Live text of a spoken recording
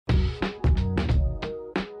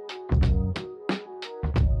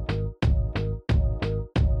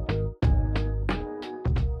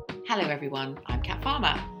Hello everyone, I'm Kat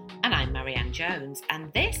Farmer. And I'm Marianne Jones, and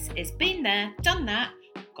this is Been There, Done That,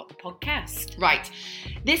 Got the Podcast. Right,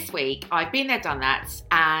 this week I've been there, done that,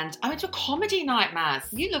 and I went to a comedy night, Maz.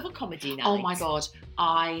 You love a comedy night. Oh my God,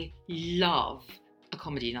 I love a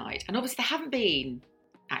comedy night. And obviously there have been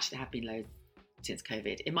loads since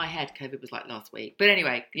COVID. In my head, COVID was like last week. But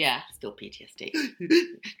anyway, yeah, still PTSD.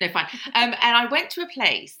 No, fine. And I went to a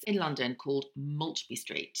place in London called Maltby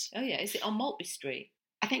Street. Oh yeah, is it on Maltby Street?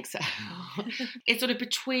 I think so. It's sort of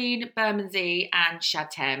between Bermondsey and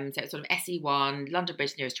Chatham, so it's sort of SE1, London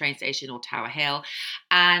Bridge nearest train station, or Tower Hill,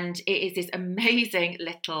 and it is this amazing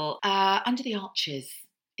little under the arches.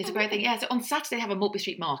 It's a great thing. Yeah, so on Saturday they have a Maltby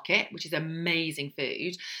Street market, which is amazing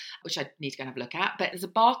food, which I need to go and have a look at. But there's a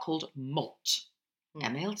bar called Malt.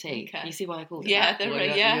 M-A-L-T. Okay. You see why they called it Yeah, that?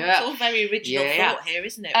 It's all very original thought here,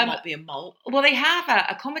 isn't it? It might be a malt. Well, they have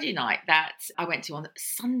a comedy night that I went to on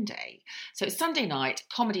Sunday. So it's Sunday night,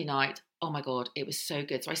 comedy night. Oh my God, it was so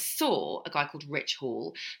good. So I saw a guy called Rich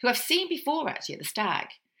Hall, who I've seen before actually at the Stag.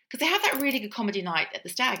 Because they have that really good comedy night at the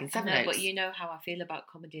Stag in Sevenoaks. But you know how I feel about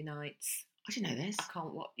comedy nights. I didn't know this. I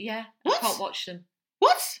can't watch. Yeah, What? I can't watch them.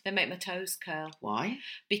 What? They make my toes curl. Why?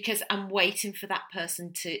 Because I'm waiting for that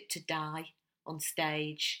person to die on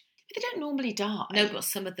stage. They don't normally die. No, but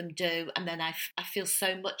some of them do, and then I feel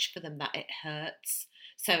so much for them that it hurts.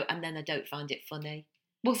 So, and then I don't find it funny.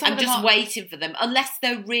 Well, I'm just waiting for them, unless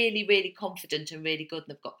they're really, really confident and really good, and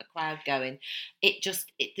they've got the crowd going.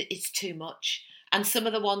 It's too much. And some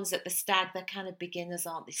of the ones at the Stag, they're kind of beginners,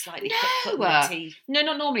 aren't they? Slightly cut their teeth. No,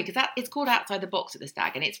 not normally, because it's called Outside the Box at the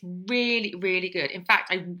Stag, and it's really, really good. In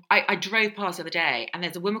fact, I drove past the other day, and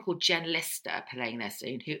there's a woman called Jen Lister playing there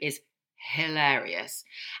soon, who is hilarious,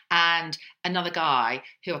 and another guy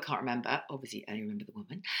who I can't remember, obviously only remember the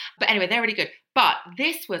woman, but anyway, they're really good. But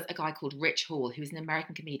this was a guy called Rich Hall, who's an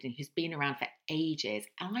American comedian who's been around for ages,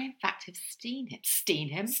 and I in fact have seen him.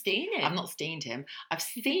 I've not seen him. I've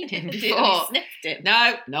seen him before. You sniffed him?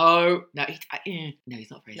 No,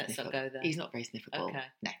 he's not very Let's sniffable. not go there. He's not very sniffable. Okay.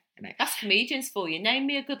 No. That's comedians for you. Name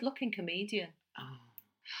me a good-looking comedian. Oh.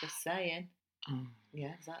 Just saying. Oh.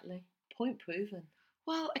 Yeah, exactly. Point proven.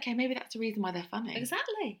 Well, okay, maybe that's the reason why they're funny.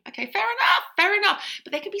 Exactly. Okay, fair enough.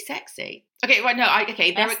 But they can be sexy. Okay, right, no, there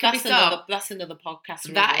could be some. That's another podcast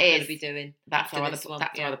we're going to be doing. That's our other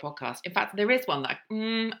podcast. In fact, there is one that,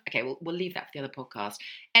 okay, we'll leave that for the other podcast.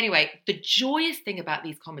 Anyway, the joyous thing about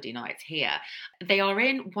these comedy nights here, they are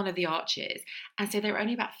in one of the arches, and so there are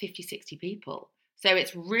only about 50, 60 people. So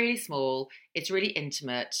it's really small, it's really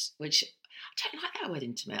intimate, which I don't like that word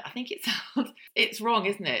intimate. I think it's wrong,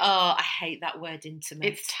 isn't it? Oh, I hate that word intimate.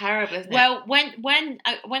 It's terrible, isn't it? Well, when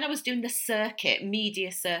I was doing the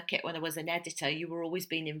media circuit, when I was an editor, you were always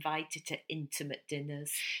being invited to intimate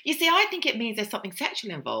dinners. You see, I think it means there's something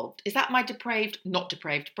sexual involved. Is that my not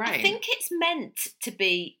depraved brain? I think it's meant to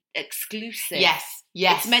be exclusive. Yes.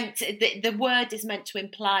 It's meant to, the word is meant to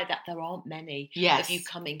imply that there aren't many of you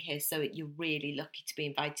coming here, so you're really lucky to be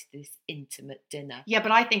invited to this intimate dinner. Yeah,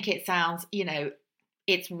 but I think it sounds,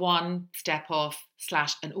 it's one step off /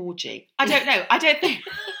 an orgy. I don't know. I don't think.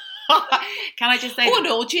 Can I just say? An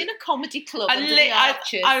orgy in a comedy club under the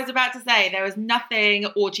arches. I was about to say there was nothing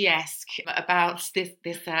orgy-esque about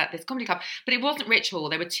this comedy club, but it wasn't Rich Hall.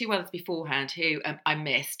 There were two others beforehand who I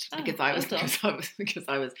missed because I was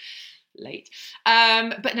late.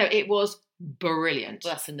 But no, it was brilliant.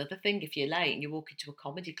 Well, that's another thing. If you're late and you walk into a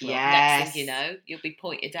comedy club, yes. Next thing you know, you'll be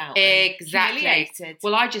pointed out. Exactly. Humiliated.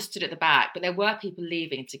 Well, I just stood at the back, but there were people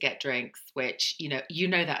leaving to get drinks, which you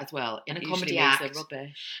know that as well. In a comedy act, they're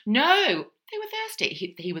rubbish. No, they were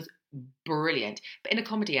thirsty. He was brilliant, but in a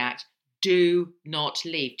comedy act, do not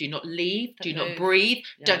leave. Do not leave. Do not breathe.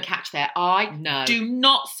 No. Don't catch their eye. No. Do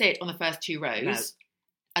not sit on the first two rows.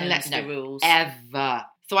 No. Unless the rules ever.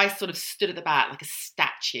 So I sort of stood at the back like a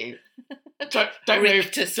statue. Don't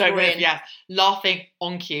move. Don't move. Yeah, laughing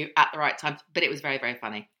on cue at the right time. But it was very, very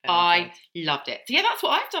funny. I loved it. So yeah, that's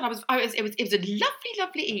what I've done. It was a lovely,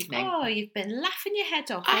 lovely evening. Oh, you've been laughing your head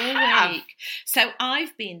off all week. So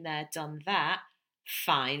I've been there, done that.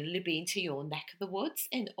 Finally been to your neck of the woods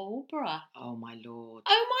in Aldeburgh. Oh my Lord.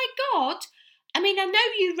 Oh my God. I mean, I know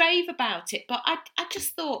you rave about it, but I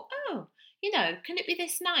just thought, can it be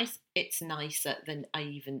this nice? It's nicer than I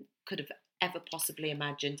even could have ever possibly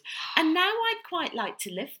imagined. And now I'd quite like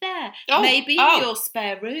to live there. Oh, Maybe in your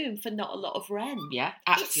spare room for not a lot of rent. Yeah,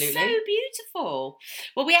 absolutely. It's so beautiful.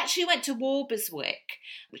 Well, we actually went to Walberswick,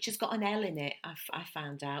 which has got an L in it, I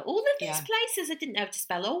found out. All of these places, I didn't know how to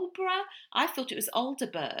spell. Aldborough, I thought it was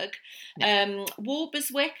Alderberg. No.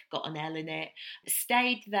 Walberswick, got an L in it.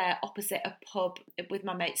 Stayed there opposite a pub with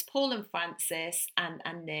my mates Paul and Francis and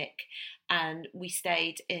Nick. And we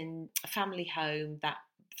stayed in a family home that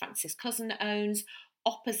Francis' cousin owns,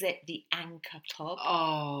 opposite the Anchor pub.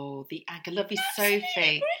 Oh, the Anchor. Lovely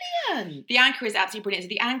Sophie. Brilliant. The Anchor is absolutely brilliant. So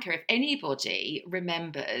the Anchor, if anybody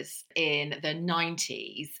remembers in the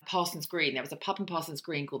 90s, Parsons Green, there was a pub in Parsons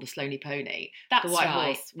Green called the Sloney Pony. That's the White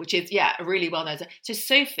right. Horse, which is, a really well-known. So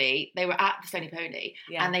Sophie, they were at the Sloney Pony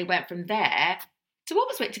and they went from there to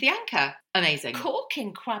Walberswick to the Anchor. Amazing.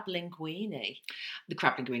 Corking crab linguine. The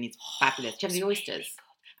crab linguine is fabulous. Do you have the oysters?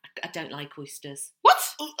 Really, I don't like oysters. What?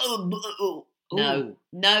 No.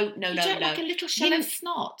 You don't like a little shell of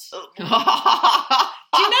snot? Do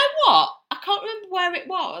you know what? I can't remember where it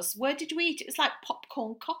was. Where did we eat? It was like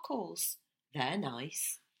popcorn cockles. They're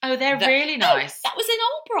nice. Oh, they're really nice. That was in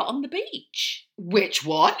Aldborough on the beach. Which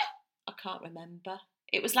one? I can't remember.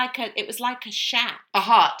 It was like a shack. A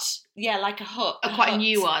hut. Yeah, like a hut. Quite a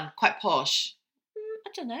new one. Quite posh. I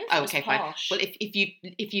don't know. Okay, fine. Well,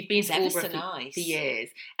 if you've been to Aldborough for years,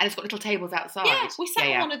 and it's got little tables outside. Yeah, we sat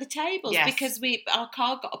on one of the tables because our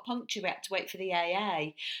car got a puncture. We had to wait for the AA,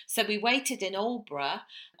 so we waited in Aldborough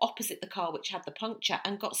opposite the car which had the puncture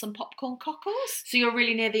and got some popcorn cockles. So you're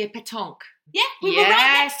really near the pétanque. Yeah, we were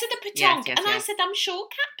right next to the pétanque, and I said, "I'm sure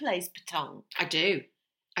Kat plays pétanque."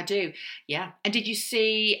 I do, yeah. And did you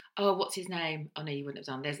see, what's his name? Oh, no, you wouldn't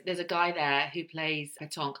have done. There's a guy there who plays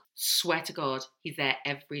pétanque. Swear to God, he's there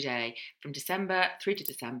every day. From December through to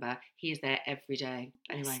December, he is there every day.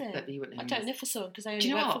 Anyway, but you wouldn't have I don't know if I saw him because I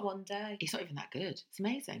only went for one day. He's not even that good. It's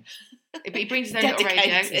amazing. But he brings his own little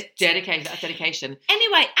radio. It's dedicated. That's dedication.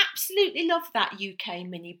 Anyway, absolutely love that UK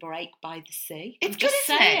mini break by the sea. It's good,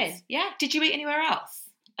 isn't it? Yeah. Did you eat anywhere else?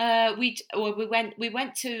 We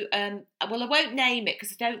went to I won't name it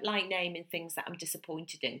because I don't like naming things that I'm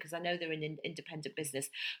disappointed in because I know they're in an independent business,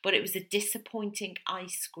 but it was a disappointing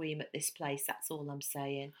ice cream at this place, that's all I'm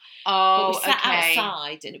saying. But we sat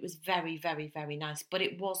outside and it was very, very, very nice, but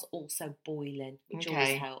it was also boiling, which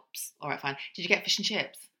always helps. All right, fine. Did you get fish and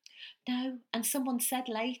chips? No, and someone said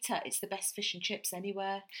later it's the best fish and chips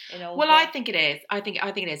anywhere in Aldborough. Well, I think it is. I think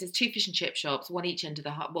it is. There's two fish and chip shops, one each end of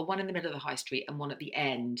one in the middle of the high street and one at the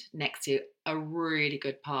end next to a really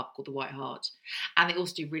good pub called the White Hart. And they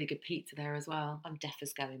also do really good pizza there as well. I'm deaf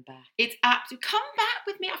as going back. It's absolutely. Come back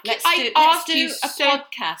with me. Let's do a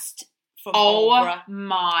podcast from Aldborough. Oh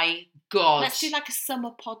my God. Let's do like a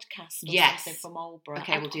summer podcast or something from Aldborough.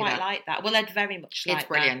 Okay, we'll do that. I'd quite like that. Well, I'd very much like that. It's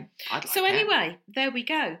brilliant. So anyway, there we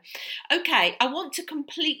go. Okay, I want to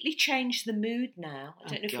completely change the mood now. I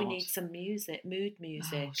don't know if we need some music, mood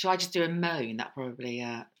music. Oh, shall I just do a moan? That probably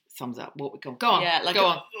sums up what we've got. Go on. Yeah, go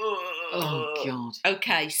on. Oh, God.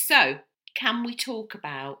 Okay, so can we talk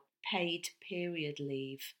about paid period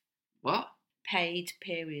leave? What? Paid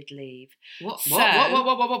period leave. What? So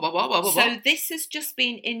this has just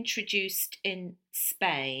been introduced in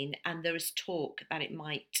Spain, and there is talk that it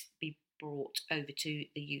might be brought over to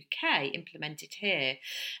the UK, implemented here.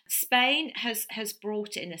 Spain has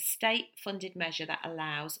brought in a state-funded measure that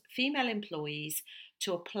allows female employees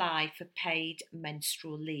to apply for paid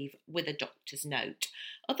menstrual leave with a doctor's note.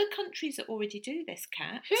 Other countries that already do this,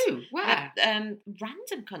 Kat. Who? Where?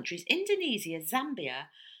 Random countries. Indonesia, Zambia,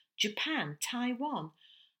 Japan, Taiwan,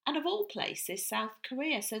 and of all places, South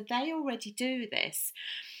Korea. So they already do this.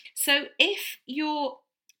 So if you're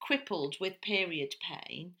crippled with period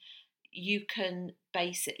pain, you can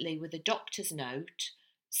basically, with a doctor's note,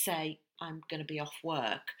 say, I'm going to be off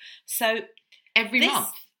work. So every month?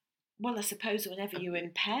 Well, I suppose whenever you're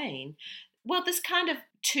in pain. Well, there's kind of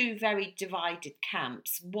two very divided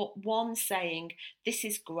camps. One saying, this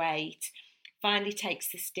is great, finally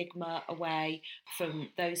takes the stigma away from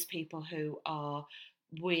those people who are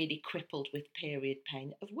really crippled with period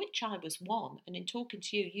pain, of which I was one. And in talking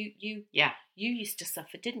to you used to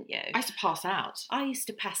suffer, didn't you? I used to pass out. I used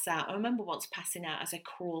to pass out. I remember once passing out as I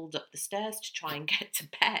crawled up the stairs to try and get to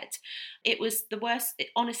bed. It was the worst.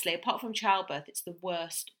 Honestly, apart from childbirth, it's the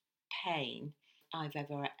worst pain I've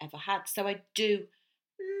ever had. So I do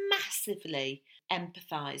massively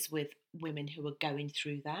empathise with women who are going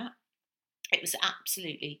through that. It was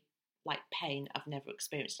absolutely like pain I've never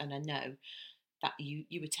experienced, and I know that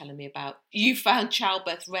you were telling me about. You found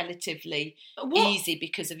childbirth relatively easy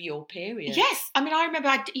because of your period. Yes, I mean, I remember.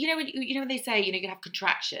 When they say you can have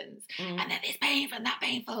contractions, and then it's painful and that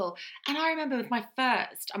painful. And I remember with my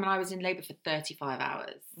first. I mean, I was in labour for 35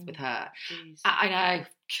 hours with her. Jeez. I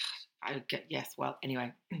know. Yes. Well,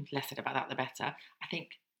 anyway, less said about that, the better. I think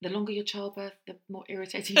the longer your childbirth, the more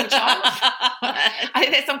irritating your child. I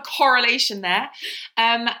think there's some correlation there.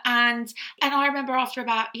 And I remember after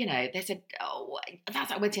about, they said, oh,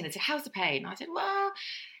 I went in and said, how's the pain? And I said, well,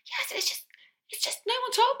 yes, it's just, no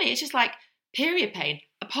one told me. It's just like period pain.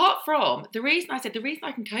 Apart from the reason I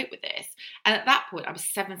can cope with this, and at that point I was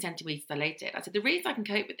 7 centimetres dilated. I said, the reason I can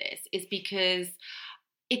cope with this is because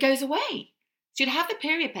it goes away. So you'd have the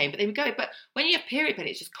period pain, but they would go. But when you have period pain,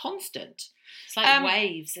 it's just constant. It's like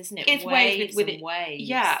waves, isn't it? It's waves with and waves.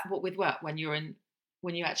 Yeah, what with what when you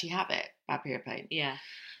actually have it, bad period pain. Yeah.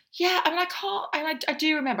 Yeah, I mean, I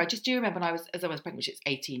do remember. I just do remember when I was pregnant, which is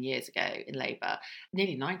 18 years ago in labour,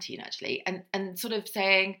 nearly 19 actually, and sort of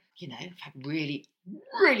saying, I've had really,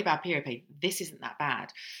 really bad period pain. This isn't that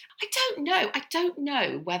bad. I don't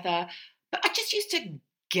know whether, but I just used to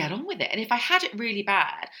get on with it. And if I had it really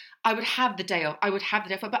bad, I would have the day off.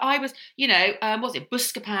 But I was, was it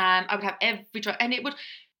Buscopan? I would have every drug, and it would.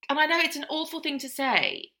 And I know it's an awful thing to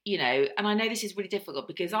say, and I know this is really difficult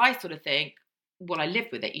because I sort of think, well, I lived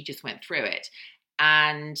with it. You just went through it,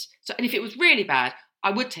 and if it was really bad,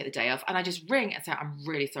 I would take the day off and I just ring and say, I'm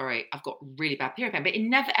really sorry, I've got really bad period pain. But it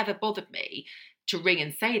never ever bothered me to ring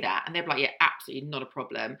and say that, and they'd be like, yeah, absolutely not a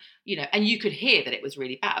problem, and you could hear that it was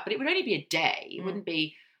really bad, but it would only be a day. It wouldn't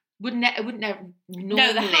be. It wouldn't normally.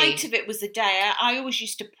 No, the height of it was a day. I always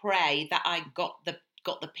used to pray that I got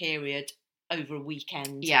the period over a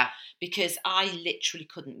weekend. Yeah. Because I literally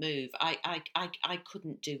couldn't move. I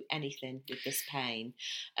couldn't do anything with this pain.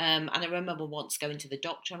 And I remember once going to the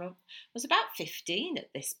doctor. I was about 15 at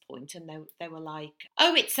this point, and they were like,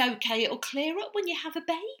 oh, it's okay, it'll clear up when you have a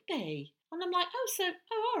baby. And I'm like,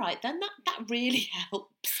 all right then, that really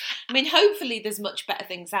helps. I mean, hopefully there's much better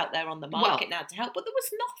things out there on the market now to help, but there was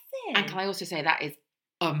nothing. And can I also say that is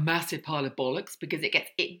a massive pile of bollocks, because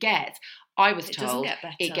it gets I was told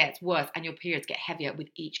it gets worse, and your periods get heavier with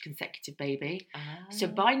each consecutive baby. So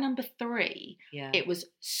by number 3, it was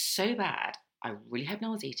so bad. I really hope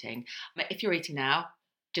no one's eating. But if you're eating now,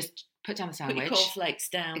 just put down the sandwich. Put your cornflakes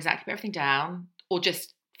down. Exactly, put everything down, or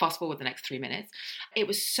just fast forward the next 3 minutes. It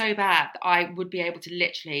was so bad that I would be able to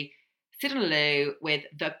literally sit on a loo with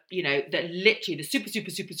the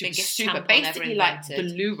super, basically like the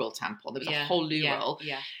loo roll tampon. There was a whole loo roll.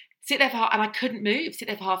 Yeah. Sit there and I couldn't move. Sit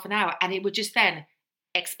there for half an hour, and it would just then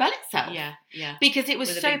expel itself. Yeah, yeah. Because it was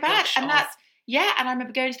so bad, and that's And I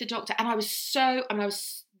remember going to the doctor, and I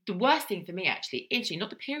was the worst thing for me actually, interestingly, not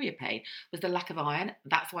the period pain, was the lack of iron.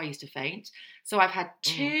 That's why I used to faint. So I've had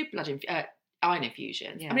 2 iron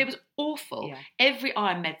infusions. I mean, it was awful. Yeah. Every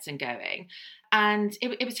iron medicine going, and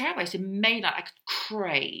it was terrible. I used to I could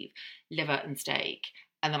crave liver and steak.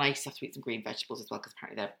 And then I used to have to eat some green vegetables as well, because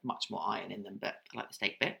apparently they're much more iron in them, but I like the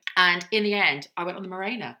steak bit. And in the end, I went on the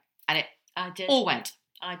Mirena, and all went.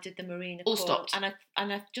 I did the Mirena. All stopped. And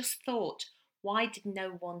I just thought, why did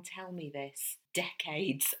no one tell me this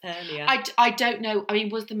decades earlier? I don't know. I mean,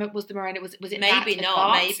 was the Mirena, was it maybe that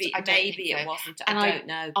not? advanced? Maybe it wasn't. I don't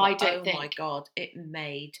know. But I don't think. Oh my God, it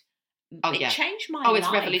it changed my life. Oh,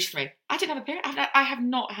 it's revolutionary. I didn't have a period. I have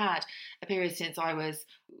not had a period since I was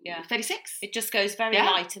 36. It just goes very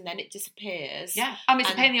light and then it disappears. Yeah. I mean,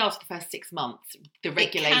 it's a pain in the arse for the first 6 months, the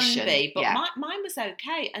regulation. It can be, but mine was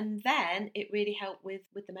okay. And then it really helped with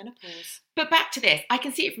the menopause. But back to this, I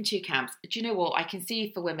can see it from 2 camps. Do you know what? I can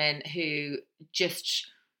see for women who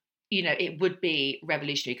just, it would be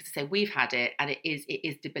revolutionary, because I say we've had it and it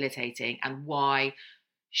is debilitating. And why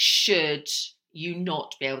should you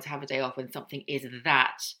not be able to have a day off when something is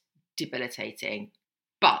that debilitating?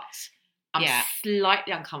 But I'm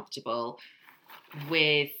slightly uncomfortable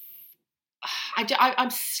with. I'm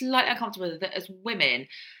slightly uncomfortable with that as women.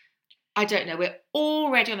 I don't know. We're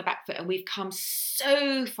already on the back foot, and we've come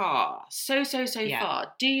so far, so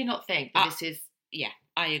far. Do you not think that this is? Yeah,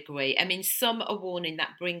 I agree. I mean, some are warning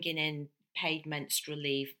that bringing in paid menstrual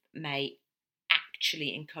leave may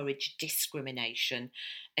actually encourage discrimination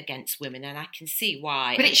against women, and I can see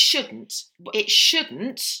why. But it shouldn't. It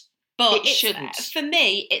shouldn't. But it shouldn't. For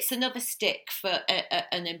me, it's another stick for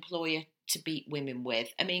an employer to beat women with.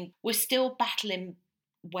 I mean, we're still battling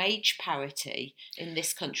wage parity in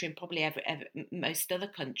this country, and probably most other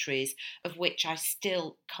countries, of which I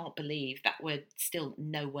still can't believe that we're still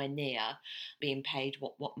nowhere near being paid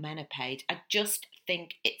what men are paid. I just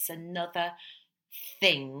think it's another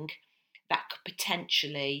thing that could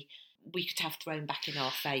potentially we could have thrown back in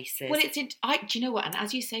our faces. Well, do you know what? And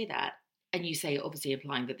as you say that, and you say obviously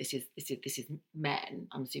implying that this is men.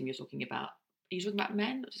 I'm assuming you're talking about. Are you talking about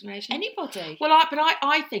men, not discrimination? Anybody. Well,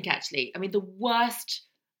 I think actually, I mean, the worst.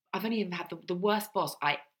 I've only even had the worst boss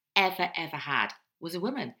I ever had was a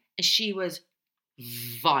woman, and she was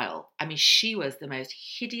vile. I mean, she was the most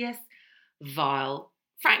hideous, vile,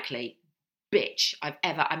 frankly, bitch I've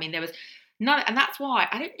ever. I mean, there was none, and that's why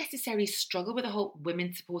I don't necessarily struggle with the whole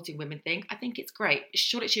women supporting women thing. I think it's great.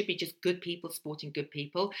 Sure, it should be just good people supporting good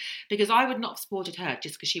people, because I would not have supported her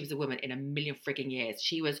just because she was a woman in a million frigging years.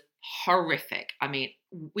 She was horrific. I mean,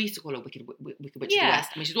 we used to call her Wicked Witch of the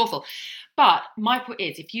West. I mean, she's awful. But my point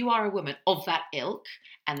is, if you are a woman of that ilk,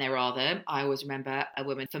 and there are them, I always remember a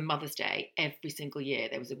woman for Mother's Day, every single year,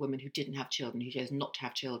 there was a woman who didn't have children, who chose not to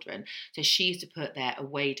have children. So she used to put their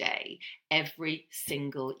away day every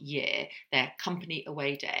single year, their company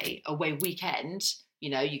away day, away weekend.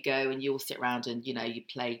 You know, you go and you all sit around and, you know, you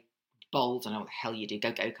play bowls, I don't know what the hell you do,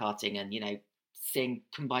 go-karting and, you know, sing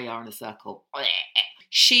Kumbaya in a circle.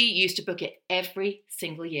 She used to book it every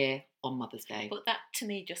single year on Mother's Day. But that to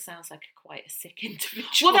me just sounds like quite a sick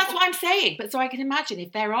individual. Well, that's what I'm saying. But so I can imagine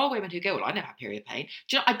if there are women who go, well, I never have period pain.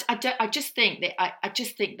 Do you know, I just think that I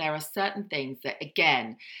just think there are certain things that,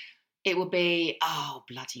 again, it will be, oh,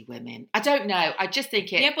 bloody women. I don't know. I just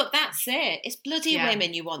think it. Yeah, but that's it. It's bloody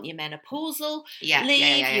women. You want your menopausal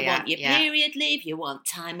leave. You want your period leave. You want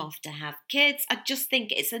time off to have kids. I just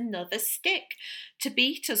think it's another stick to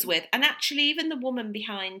beat us with. And actually, even the woman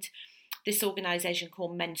behind this organisation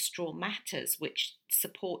called Menstrual Matters, which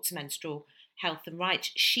supports menstrual health and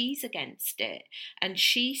rights, she's against it. And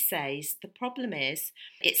she says the problem is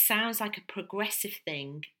it sounds like a progressive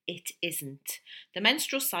thing. It isn't. The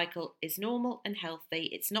menstrual cycle is normal and healthy.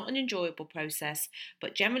 It's not an enjoyable process,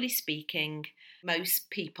 but generally speaking, most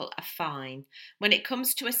people are fine. When it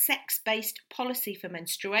comes to a sex-based policy for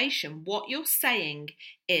menstruation, what you're saying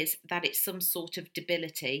is that it's some sort of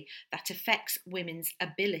debility that affects women's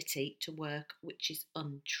ability to work, which is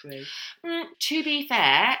untrue. To be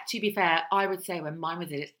fair, I would say when mine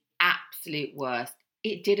was at its absolute worst,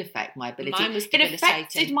 it did affect my ability. Mine was debilitating. It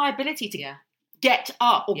affected my ability to get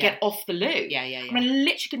up or get off the loo. Yeah. I mean, I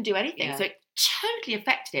literally couldn't do anything. So it totally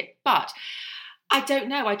affected it. But I don't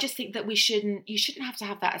know. I just think that you shouldn't have to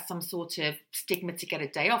have that as some sort of stigma to get a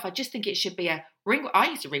day off. I just think it should be a ring. I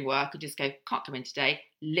used to ring work and just go, can't come in today,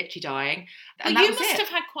 literally dying. And well, you must have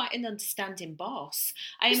had quite an understanding boss.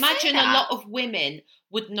 I imagine a lot of women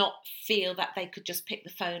would not feel that they could just pick the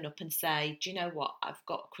phone up and say, do you know what? I've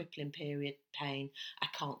got crippling period pain. I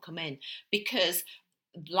can't come in. Because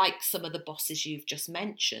like some of the bosses you've just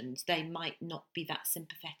mentioned, they might not be that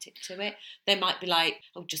sympathetic to it. They might be like,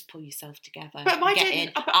 "Oh, just pull yourself together, get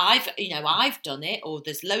in." I've done it, or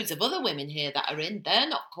there's loads of other women here that are in. They're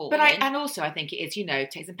not calling. And also, I think it is,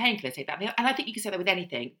 take some painkillers, take that, and I think you can say that with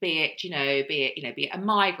anything, be it a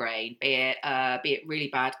migraine, be it really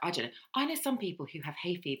bad. I don't know. I know some people who have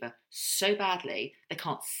hay fever so badly they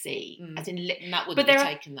can't see, as in. And that wouldn't be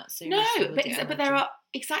taken that seriously. No, but there are.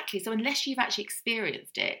 Exactly. So unless you've actually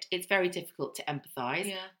experienced it, it's very difficult to empathise.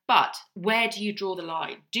 Yeah. But where do you draw the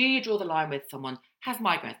line? Do you draw the line with someone has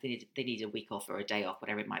migraines, they need a week off or a day off,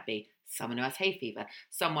 whatever it might be? Someone who has hay fever,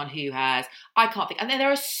 someone who has, I can't think. And then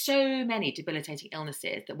there are so many debilitating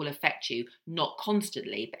illnesses that will affect you, not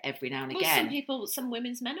constantly, but every now and again. Some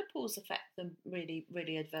women's menopause affect them really,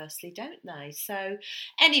 really adversely, don't they? So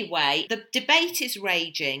anyway, the debate is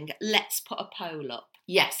raging. Let's put a poll up.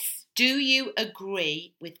 Yes. Do you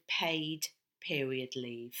agree with paid period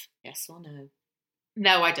leave? Yes or no?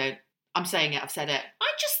 No, I don't. I'm saying it. I've said it.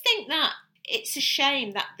 I just think that it's a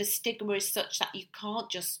shame that the stigma is such that you can't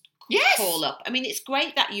just call up. I mean, it's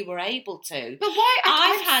great that you were able to. But why?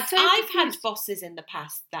 I've had bosses in the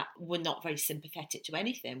past that were not very sympathetic to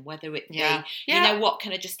anything, whether it be, you know what,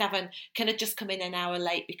 can I just come in an hour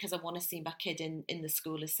late because I want to see my kid in the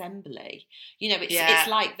school assembly? You know, it's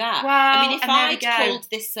like that. Well, I mean, if I'd called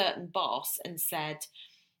this certain boss and said,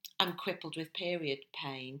 I'm crippled with period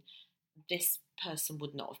pain, this person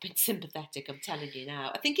would not have been sympathetic, I'm telling you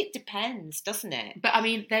now. I think it depends, doesn't it? But I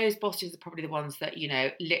mean, those bosses are probably the ones that,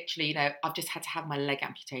 literally, I've just had to have my leg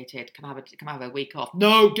amputated. Can I have a week off?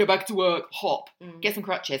 No, get back to work, hop, get some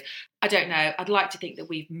crutches. I don't know. I'd like to think that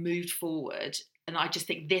we've moved forward, and I just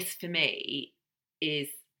think this for me is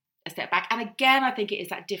a step back. And again, I think it is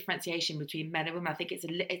that differentiation between men and women. I think it's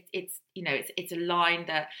a line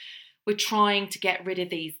that we're trying to get rid of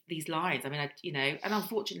these lines. I mean, and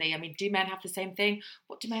unfortunately, I mean, do men have the same thing?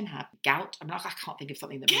 What do men have? Gout? I mean, I can't think of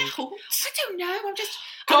something that means... Gout? I don't know. I'm just...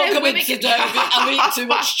 Can't come in today. I've eaten too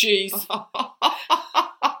much cheese.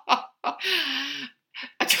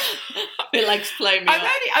 It likes blowing me up.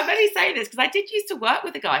 I'm only saying this because I did used to work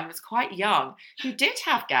with a guy who was quite young who did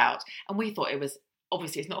have gout, and we thought it was,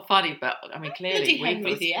 obviously it's not funny, but I mean clearly we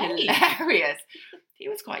thought it was hilarious. He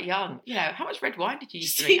was quite young. You know, how much red wine did you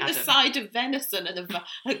used to drink, the Adam? side of venison and a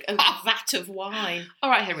vat of wine. All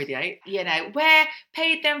right, Henry VIII. You know, where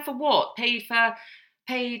paid them for what?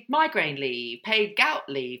 Paid migraine leave, paid gout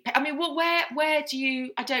leave. I mean, well, where do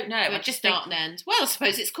you? I don't know. I just start and end. Well, I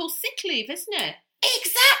suppose it's called sick leave, isn't it?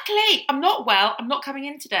 Exactly. I'm not well. I'm not coming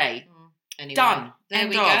in today. Anyway, done. There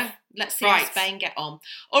we go. Let's see how Spain get on.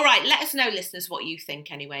 All right, let us know, listeners, what you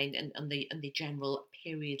think anyway, and the general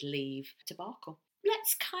period leave debacle.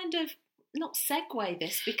 Let's kind of not segue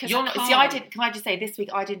this because you're not. See, I didn't. Can I just say this week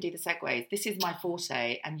I didn't do the segues. This is my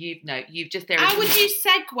forte, and you've just there. How would you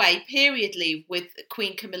segue period leave with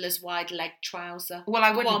Queen Camilla's wide leg trouser? Well,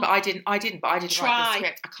 I wouldn't, but I didn't write the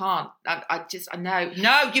script. I can't. I know.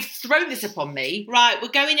 No, you've thrown this upon me. Right, we're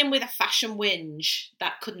going in with a fashion whinge.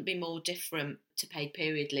 That couldn't be more different to paid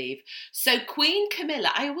period leave. So Queen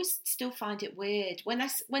Camilla, I always still find it weird when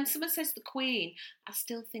someone says the Queen, I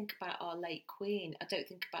still think about our late Queen. I don't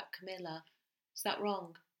think about Camilla. Is that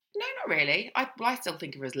wrong? No, not really. I still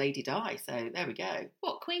think of her as Lady Di. So there we go.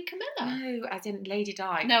 What, Queen Camilla? No, as in Lady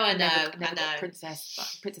Di. No, I know. I know.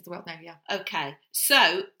 Princess of the World. No, yeah. Okay,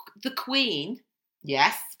 so the Queen.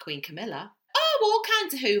 Yes, Queen Camilla. Oh, all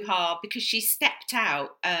kinds of hoo-ha because she stepped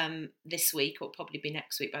out this week, or probably be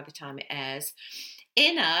next week by the time it airs,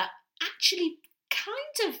 in a actually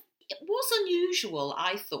kind of, it was unusual,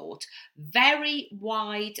 I thought, very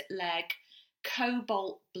wide leg,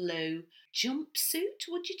 cobalt blue jumpsuit.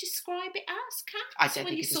 Would you describe it as, Kat? I don't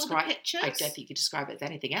think you could describe it as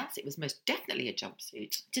anything else. It was most definitely a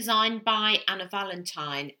jumpsuit. Designed by Anna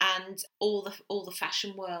Valentine, and all the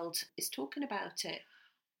fashion world is talking about it.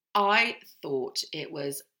 I thought it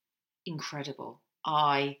was incredible.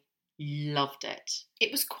 I loved it.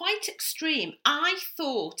 It was quite extreme. I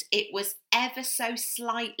thought it was ever so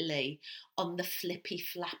slightly on the flippy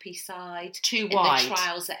flappy side. Too wide. In the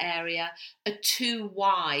trouser area. A too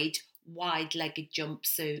wide-legged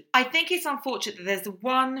jumpsuit. I think it's unfortunate that there's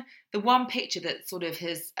the one picture that sort of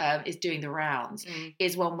is doing the rounds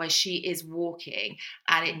is one where she is walking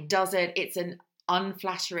and it's an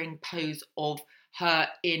unflattering pose of her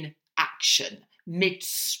in action,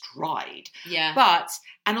 mid-stride. Yeah. But,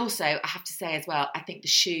 and also, I have to say as well, I think the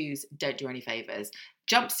shoes don't do any favours.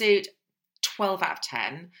 Jumpsuit, 12 out of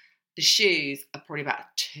 10. The shoes are probably about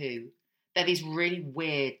 2. They're these really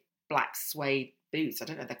weird black suede boots. I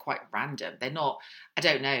don't know, they're quite random. They're not, I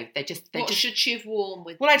don't know, what should she have worn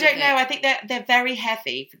with? Well, I don't know. I think they're very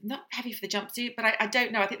heavy. Not heavy for the jumpsuit, but I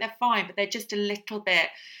don't know. I think they're fine, but they're just a little bit,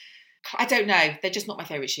 I don't know. They're just not my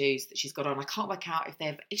favourite shoes that she's got on. I can't work out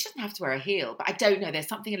she doesn't have to wear a heel, but I don't know. There's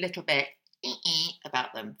something a little bit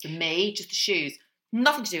about them. For me, just the shoes.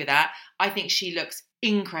 Nothing to do with that. I think she looks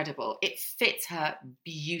incredible. It fits her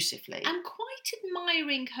beautifully. I'm quite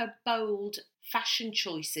admiring her bold fashion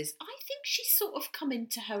choices. I think she's sort of come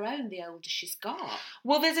into her own the older she's got.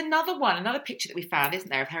 Well, there's another picture that we found, isn't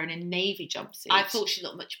there, of her in a navy jumpsuit. I thought she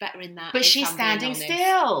looked much better in that. But she's standing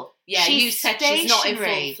still. Yeah, you said stationary. She's not in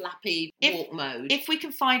full flappy walk mode. If we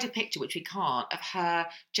can find a picture, which we can't, of her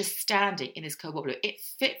just standing in this cobalt blue, it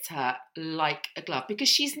fits her like a glove because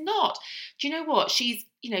she's not. Do you know what? She's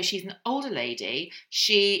an older lady.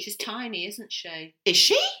 She's tiny, isn't she? Is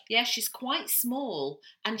she? Yeah, she's quite small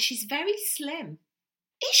and she's very slim.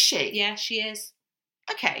 Is she? Yeah, she is.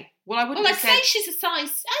 Okay. Well, I wouldn't. I'd say she's a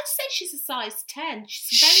size 10.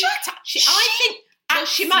 She's very. Shut up. I think. Well,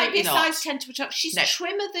 she might be a not. size 10 to a top. She's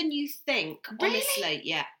trimmer than you think. Really? Honestly,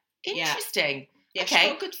 yeah. Interesting. Yeah, okay. She's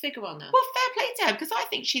got a good figure on her. Well, fair play to her because I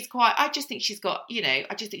think she's quite. I just think she's got.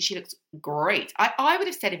 I just think she looks great. I would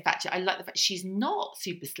have said, in fact, I like the fact she's not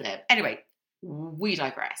super slim. Anyway, we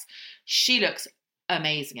digress. She looks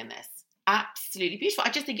amazing in this. Absolutely beautiful. I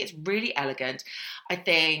just think it's really elegant. I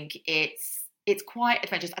think it's quite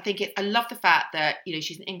adventurous. I love the fact that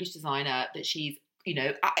she's an English designer. That she's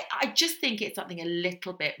I just think it's something a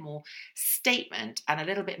little bit more statement and a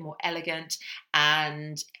little bit more elegant,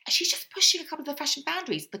 and she's just pushing a couple of the fashion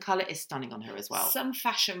boundaries. The colour is stunning on her as well. Some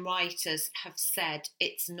fashion writers have said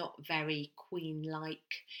it's not very Queen-like.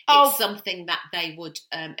 Oh. It's something that they would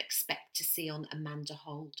expect to see on Amanda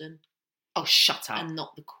Holden. Oh, shut up. And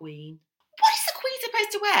not the Queen. What is the Queen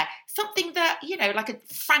supposed to wear? Something that, like a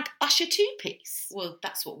Frank Usher two-piece? Well,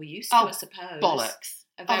 that's what we used to, I suppose. Bollocks.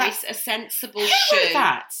 A sensible shoe. Who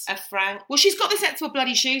that? A Frank. Well, she's got the sensible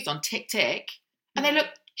bloody shoes on, tick tick, and they look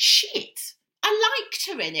shit. I liked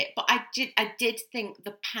her in it, but I did think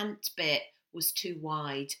the pant bit was too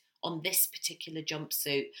wide on this particular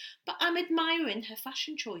jumpsuit. But I'm admiring her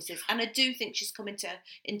fashion choices, and I do think she's come into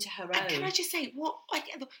her own. And can I just say,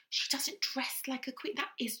 she doesn't dress like a queen. That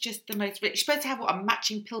is just the most... She's supposed to have, a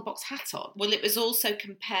matching pillbox hat on. Well, it was also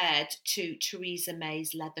compared to Theresa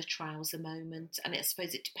May's leather trouser moment, and I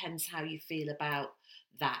suppose it depends how you feel about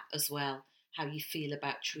that as well. How you feel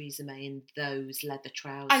about Theresa May and those leather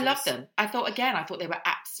trousers. I love them. I thought they were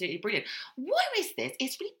absolutely brilliant. What is this?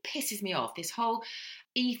 It really pisses me off, this whole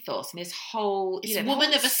ethos and this whole... It's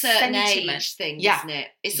woman of a certain age thing, isn't it?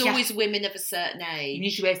 It's always women of a certain age. You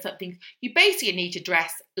need to wear something... You basically need to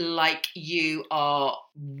dress like you are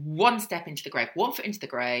one step into the grave, 1 foot into the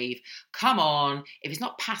grave. Come on. If it's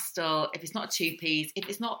not pastel, if it's not a two-piece, if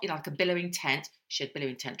it's not like a billowing tent... She had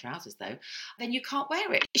billowing tent trousers though, then you can't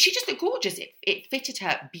wear it. She just looked gorgeous. It fitted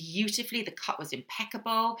her beautifully. The cut was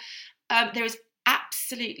impeccable. There is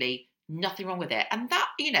absolutely nothing wrong with it. And that,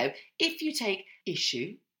 if you take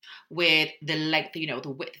issue with the length, the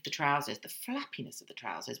width of the trousers, the flappiness of the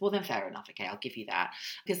trousers, well then fair enough, okay, I'll give you that,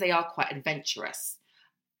 because they are quite adventurous.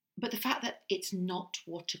 But the fact that it's not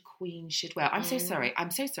what a queen should wear. I'm so sorry. I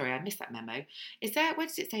missed that memo. Where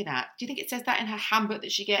does it say that? Do you think it says that in her handbook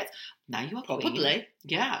that she gets? Now you are probably. Queen.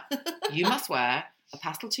 Yeah. You must wear a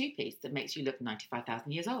pastel two-piece that makes you look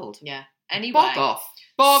 95,000 years old. Yeah. Anyway. Bog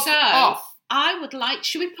off. I would like...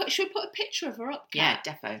 Should we put a picture of her up, Kat?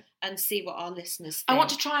 Yeah, defo. And see what our listeners think. I want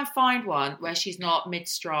to try and find one where she's not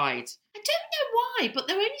mid-stride. I don't know why, but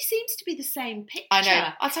there only seems to be the same picture. I know.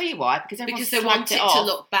 I'll tell you why. Because they want it to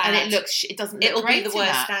look bad. And it doesn't look It'll great. It'll be the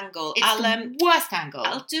worst angle. It's the worst angle.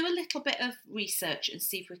 I'll do a little bit of research and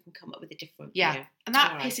see if we can come up with a different view. And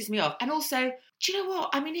that pisses me off. And also, do you know what?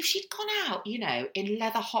 I mean, if she'd gone out, in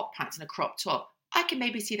leather hot pants and a crop top, I can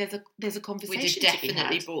maybe see there's a conversation to be had. We'd have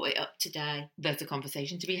definitely brought it up today. There's a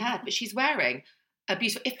conversation to be had. But she's wearing a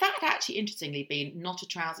beautiful... If that had actually, interestingly, been not a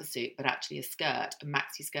trouser suit, but actually a skirt, a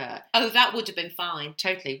maxi skirt... Oh, that would have been fine.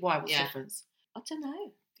 Totally. Why? What's the difference? I don't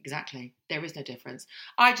know. Exactly. There is no difference.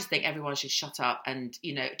 I just think everyone should shut up and,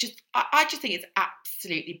 I just think it's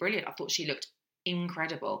absolutely brilliant. I thought she looked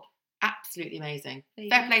incredible. Absolutely amazing.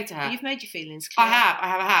 Fair play to her. You've made your feelings clear.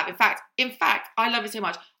 I have. In fact, I love it so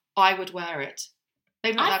much. I would wear it.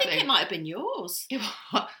 I think it might have been yours. It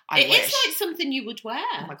is like something you would wear.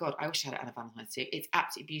 Oh my God, I wish I had it on a Valentine's suit. It's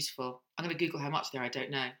absolutely beautiful. I'm going to Google how much there. I don't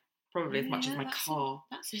know. Probably as much as my car.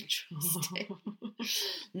 That's interesting.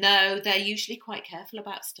 No, they're usually quite careful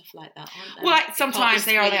about stuff like that, aren't they? Well, sometimes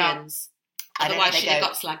they are. Otherwise, she'd have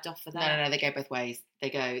got slagged off for that. No, they go both ways.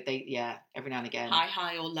 Every now and again.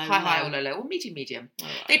 High or low. High or low, or medium. Right.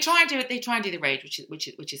 They try and do it. They try and do the range,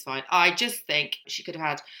 which is fine. I just think she could have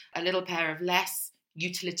had a little pair of less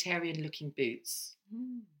utilitarian-looking boots.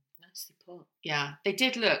 Nicely put. Yeah, they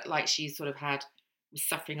did look like she sort of was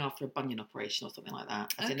suffering after a bunion operation or something like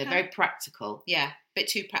that. I think they're very practical. Yeah, a bit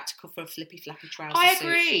too practical for a flippy flappy trouser. I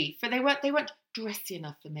agree. But they weren't dressy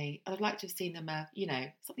enough for me. I'd like to have seen them,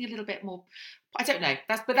 something a little bit more. I don't know.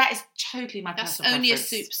 That is totally my personal preference.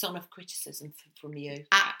 That's only a soupçon of criticism from you.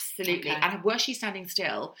 Absolutely. Okay. And were she standing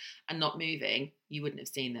still and not moving, you wouldn't have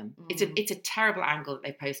seen them. It's a terrible angle that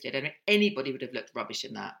they posted, and anybody would have looked rubbish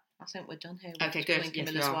in that. I think we're done here. Okay, good.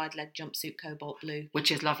 Camilla's wide leg jumpsuit, cobalt blue, which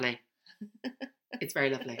is lovely. It's very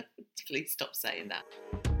lovely. Please stop saying that.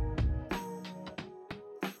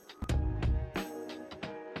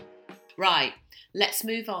 Right, let's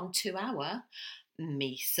move on to our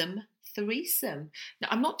me-some threesome. No,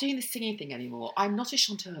 I'm not doing the singing thing anymore. I'm not a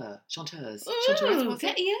chanteuse. Ooh,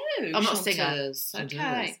 get you. I'm not a singer.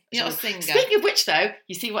 Okay, you're not a singer. Speaking of which, though,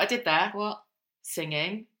 you see what I did there? What?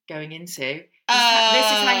 Singing, going into... This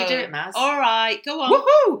is how you do it, Maz. All right, go on.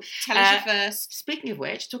 Woohoo! Tell us your first. Speaking of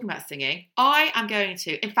which, talking about singing, I am going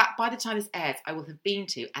to, in fact, by the time this airs, I will have been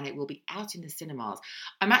to, and it will be out in the cinemas.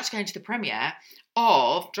 I'm actually going to the premiere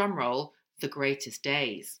of, drumroll, The Greatest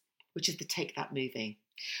Days, which is the Take That movie.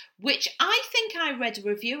 Which I think I read a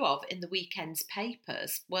review of in the weekend's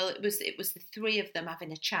papers. Well, it was the three of them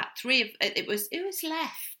having a chat. It was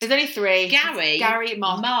left. There's only three. Gary,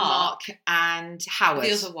 Mark, and Howard.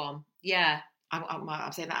 The other one, yeah.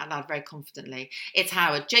 I'm saying that out loud very confidently. It's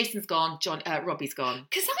Howard. Jason's gone. Robbie's gone.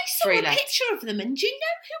 Because I saw a picture of them, and do you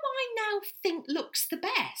know who I now think looks the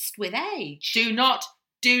best with age? Do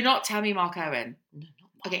not tell me Mark Owen. No,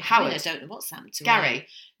 not Mark. Okay, Howard. I don't know what's happened to Gary. him.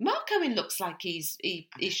 Mark Owen looks like he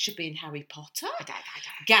should be in Harry Potter. I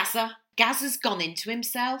don't. Gazza's gone into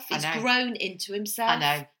himself. He's grown into himself. I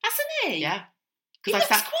know. Hasn't he? Yeah. He looks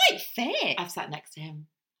quite fit. I've sat next to him.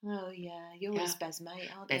 Oh, yeah. You're his best mate,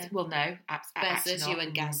 aren't you? Well, no. Actually Bez, not. you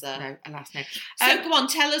and Gaza. No, alas, no. So go on,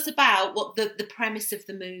 tell us about what the premise of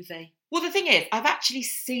the movie. Well, the thing is, I've actually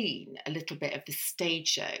seen a little bit of the stage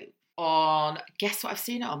show on, guess what I've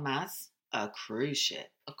seen it on, Maz? A cruise ship.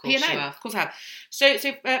 Of course P&O, you have. of course I have. So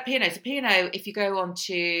P&O. So P&O, if you go on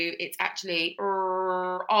to, it's actually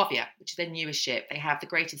Arvia, which is their newest ship. They have The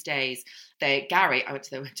Greatest Days. Gary, I went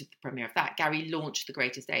to the premiere of that. Gary launched The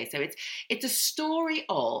Greatest Days. So it's a story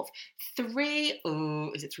of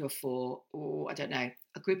is it three or four? Oh, I don't know.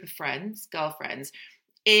 A group of friends, girlfriends,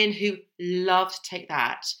 who loved Take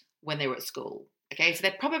That when they were at school. Okay, so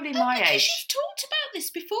they're probably my age. You've talked about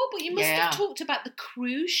this before, but you must have talked about the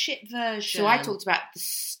cruise ship version. So I talked about the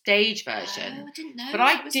stage version. Oh, I didn't know. But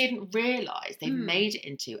I didn't realise they've made it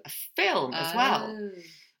into a film as well.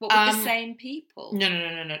 What, with the same people?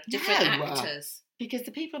 No. Different actors? Because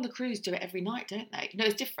the people on the cruise do it every night, don't they? No,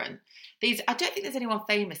 it's different. I don't think there's anyone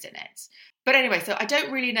famous in it. But anyway, so I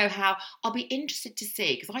don't really know how. I'll be interested to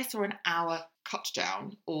see, because I saw an hour cut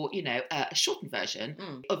down, or, a shortened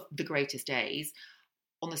version of The Greatest Days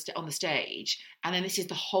on the stage, and then this is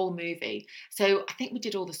the whole movie. So I think we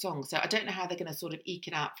did all the songs. So I don't know how they're going to sort of eke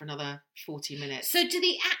it out for another 40 minutes. So do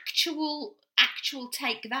the actual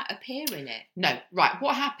Take That appear in it? No, right.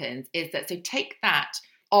 What happens is that Take That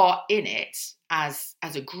are in it as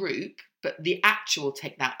a group, but the actual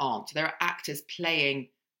Take That aren't. So there are actors playing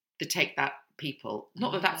the Take That people.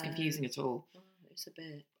 Not that that's confusing at all. Oh, it's a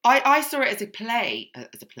bit. I saw it as a play.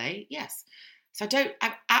 Yes. So I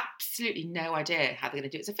have absolutely no idea how they're going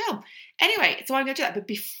to do it as a film. Anyway, so I'm going to do that. But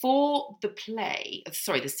before the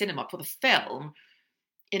cinema, before the film,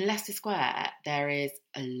 in Leicester Square, there is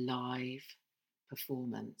a live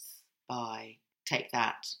performance by Take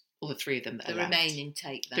That. All the three of them that are left. Remaining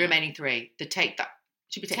Take That. The remaining three. The Take That.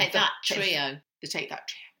 Should be Take That trio. The Take That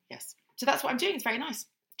trio, yes. So that's what I'm doing. It's very nice.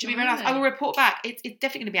 Should be very nice. I will report back. It's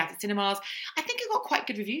definitely going to be out at cinemas. I think it got quite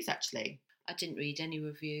good reviews, actually. I didn't read any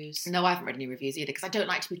reviews. No, I haven't read any reviews either, because I don't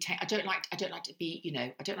like to be. I don't like to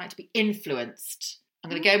be influenced. I'm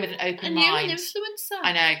going to go in with an open mind. And you're an influencer.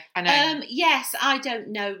 I know. Yes, I don't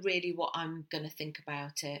know really what I'm going to think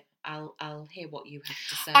about it. I'll hear what you have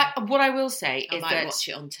to say. What I will say is I might watch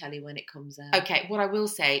it on telly when it comes out. Okay, what I will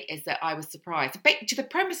say is that I was surprised. To the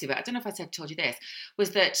premise of it, I don't know if I told you this,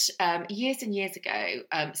 was that years and years ago,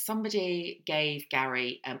 somebody gave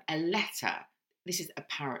Gary a letter. This is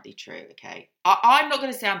apparently true, okay? I'm not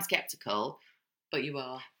going to say I'm sceptical. But you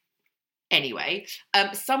are. Anyway,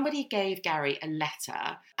 somebody gave Gary a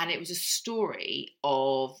letter, and it was a story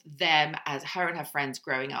of them as her and her friends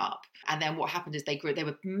growing up. And then what happened is they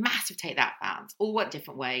were massive Take That fans, all went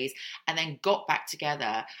different ways, and then got back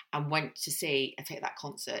together and went to see a Take That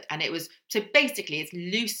concert. And it was, so basically it's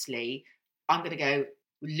loosely, I'm going to go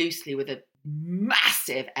loosely with a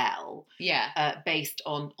massive L, based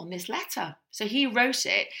on this letter. So he wrote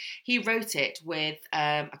it. He wrote it with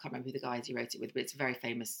I can't remember who the guys he wrote it with, but it's a very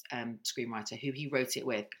famous screenwriter who he wrote it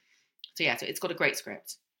with. So so it's got a great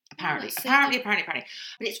script. Apparently. But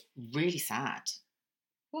it's really sad.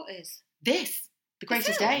 What is this? The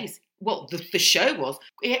Greatest Days. Well, the show was.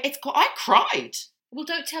 I cried. Well,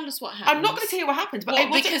 don't tell us what happens. I'm not going to tell you what happens, but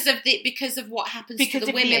because of what happens to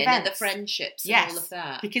the women and the friendships and all of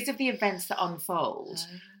that. Because of the events that unfold.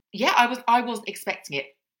 Yeah, I wasn't expecting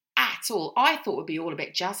it at all. I thought it would be all a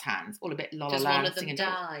bit jazz hands, all a bit La La Land. Does one of them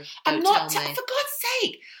die? I'm not. For God's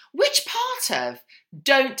sake, which part of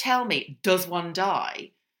 "Don't tell me" does one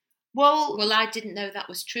die? Well, I didn't know that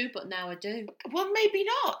was true, but now I do. Well, maybe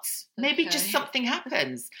not. Maybe just something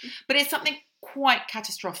happens, but it's something quite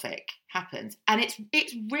catastrophic happens, and it's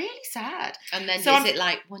really sad. And then is it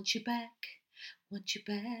like, want you back for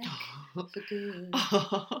good?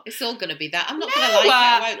 It's all going to be that. I'm not going to like it.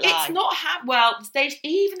 I won't lie. It's not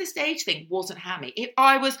the stage thing wasn't hammy.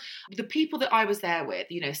 The people that I was there with,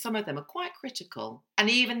 some of them are quite critical, and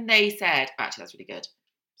even they said, actually, that's really good.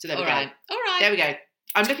 So there we go. All right. There we go.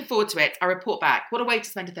 I'm looking forward to it. I'll report back. What a way to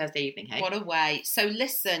spend a Thursday evening, hey? What a way. So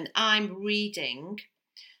listen, I'm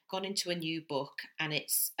gone into a new book, and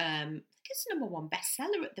it's it's #1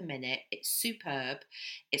 bestseller at the minute. It's superb.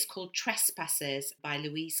 It's called Trespasses by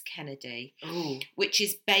Louise Kennedy. Ooh. Which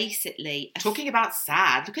is basically talking about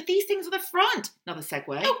sad. Look at these things on the front. Another segue.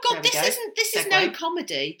 Oh God, this is no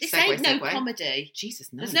comedy. This ain't no comedy.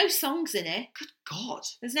 Jesus, no. There's no songs in it. Good God.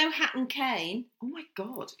 There's no Hat and Cane. Oh my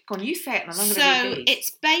God. Go on, you say it and I'm going to read these.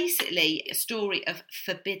 It's basically a story of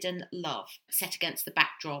forbidden love set against the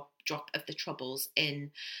backdrop of the Troubles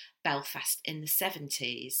in Belfast in the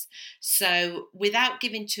 70s. So without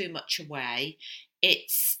giving too much away,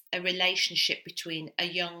 It's a relationship between a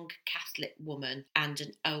young Catholic woman and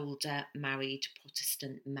an older married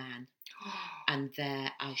Protestant man. And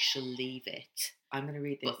there I shall leave it. I'm going to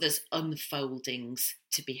read this. But there's unfoldings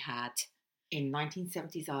to be had. In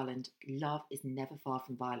 1970s Ireland, love is never far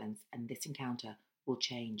from violence, and this encounter will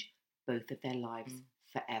change both of their lives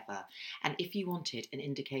forever. And if you wanted an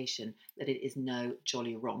indication that it is no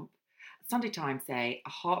jolly romp, Sunday Times say a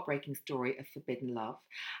heartbreaking story of forbidden love,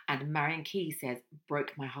 and Marion Key says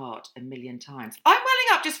broke my heart a million times. I'm welling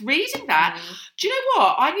up just reading that. Do you know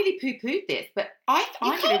what? I nearly poo-pooed this, but I'm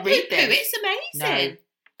going to read this. It's amazing. No.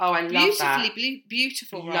 Oh, I love that.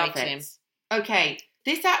 Beautiful love writing. It. Okay,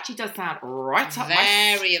 this actually does sound right up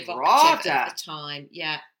my very evocative at the time.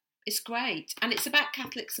 Yeah. It's great. And it's about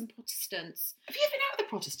Catholics and Protestants. Have you ever been out with a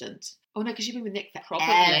Protestant? Oh, no, because you've been with Nick forever.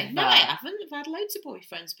 Probably. No, I haven't. I've had loads of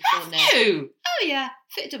boyfriends before Nick. Have you? Oh, yeah.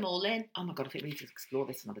 Fitted them all in. Oh, my God, I think we need to explore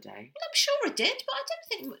this another day. Well, I'm sure I did, but I don't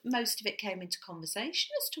think most of it came into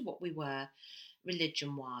conversation as to what we were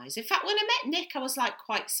religion-wise. In fact, when I met Nick, I was, like,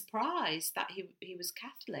 quite surprised that he was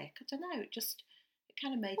Catholic. I don't know. It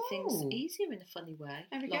kind of made things easier in a funny way,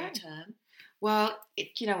 long term. Well,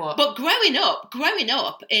 you know what? But growing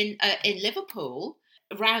up in Liverpool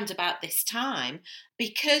around about this time,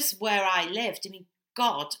 because where I lived, I mean,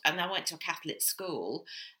 God, and I went to a Catholic school,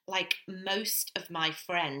 like most of my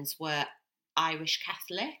friends were Irish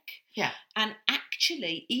Catholic. Yeah. And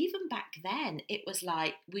actually, even back then, it was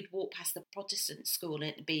like we'd walk past the Protestant school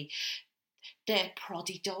and it'd be they're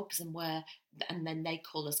proddy dogs and then they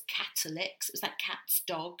call us Catholics. It was like cats,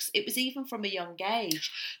 dogs. It was even from a young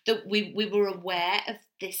age that we were aware of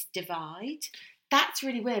this divide. That's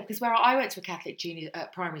really weird because where I went to a Catholic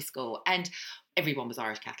primary school and everyone was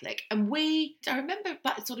Irish Catholic, and I remember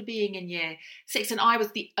that sort of being in year 6, and I was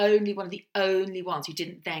one of the only ones who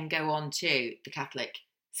didn't then go on to the Catholic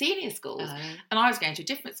senior schools, and I was going to a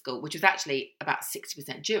different school which was actually about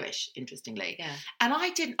 60% Jewish, interestingly. Yeah. And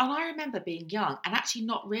I remember being young and actually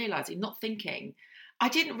not thinking, I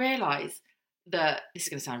didn't realise that, this is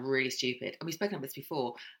going to sound really stupid, and we've spoken about this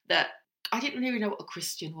before, that I didn't really know what a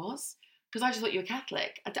Christian was, because I just thought you were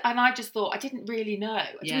Catholic, and I just thought I didn't really know.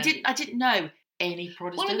 Yeah. I didn't know any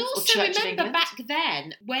Protestants or Church of England. Well, and also remember back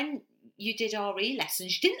then when you did RE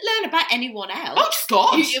lessons, you didn't learn about anyone else. Oh, just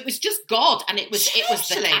God! It was just God, and it was the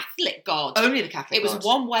Catholic God. Only the Catholic God. It was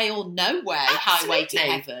one way or no way, highway to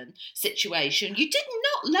Absolutely. heaven situation. You did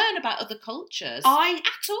not learn about other cultures I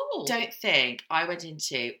at all. I don't think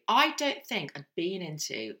I'd been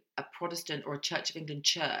into a Protestant or a Church of England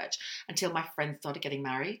church until my friends started getting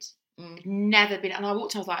married. Never been, and I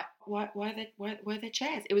walked and I was like, why are there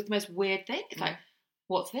chairs? It was the most weird thing. It's like,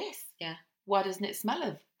 what's this? Yeah. Why doesn't it smell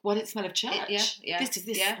of church? Yeah.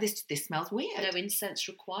 This smells weird. No incense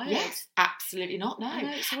required. Yes, absolutely not. No. I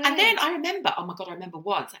know, it's weird. And then I remember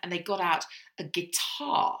once, and they got out a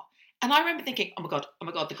guitar, and I remember thinking, oh my god,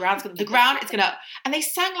 the ground is gonna, and they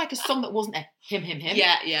sang like a song that wasn't a him.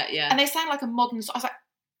 Yeah. And they sang like a modern song. I was like,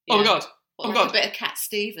 oh my god, like a bit of Cat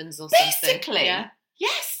Stevens or something. Basically, yeah.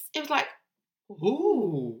 Yes. It was like,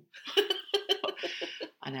 ooh.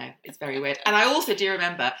 I know, it's very weird. And I also do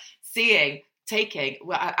remember I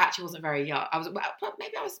actually wasn't very young. I was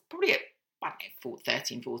probably at,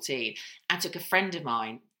 13, 14, and took a friend of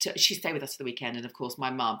mine, she stayed with us for the weekend, and of course my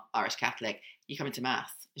mum, Irish Catholic, you coming to Mass?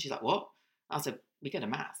 And she's like, what? I said, we go to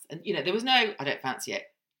Mass. And, there was no, I don't fancy it.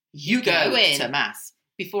 You go to Mass.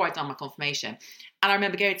 Before I'd done my confirmation. And I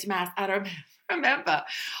remember going to Mass, and I remember,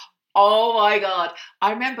 oh my God.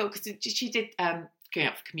 I remember because she did going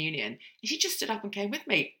up for communion, and she just stood up and came with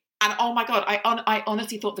me. And oh my God, I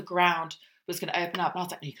honestly thought the ground was going to open up. And I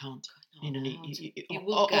was like, no, you can't.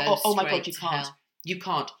 Oh my God, you can't. You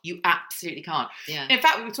can't. You absolutely can't. Yeah. In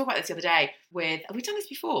fact, we were talking about this the other day have we done this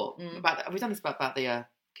before? Have we done this about the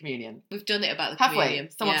communion? We've done it about the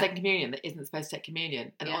communion. Someone taking communion that isn't supposed to take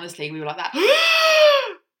communion. And honestly, we were like that.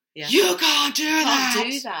 Yeah. You can't do that. You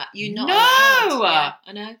can't do that. You're not allowed. Yeah,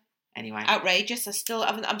 I know. Anyway. Outrageous.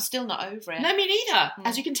 I'm still not over it. No, me neither.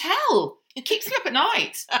 As you can tell. It keeps me up at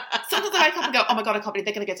night. Sometimes I wake up and go, oh my God, I can't believe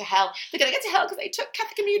they're going to go to hell. They're going to go to hell because they took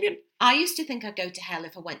Catholic communion. I used to think I'd go to hell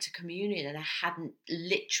if I went to communion and I hadn't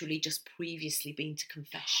literally just previously been to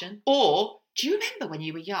confession. Or, do you remember when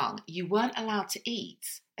you were young, you weren't allowed to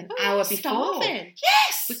eat an hour before? Starving.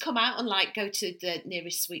 Yes! We'd come out and go to the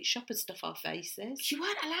nearest sweet shop and stuff our faces. You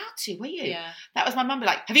weren't allowed to, were you? Yeah. That was my mum be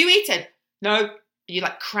like, have you eaten? No. You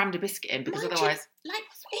crammed a biscuit in because otherwise...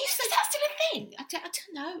 Is that still a thing? I don't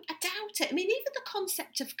know. I doubt it. I mean, even the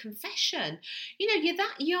concept of confession, you're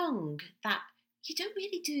that young that you don't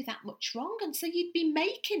really do that much wrong. And so you'd be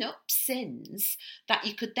making up sins that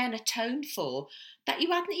you could then atone for that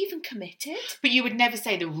you hadn't even committed. But you would never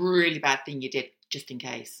say the really bad thing you did just in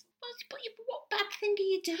case. What bad thing are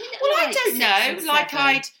you doing? Well, I don't know. Like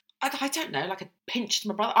I don't know, like a pinch to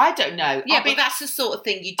my brother. I don't know. Yeah, but that's the sort of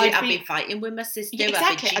thing you do. I've been fighting with my sister. Yeah,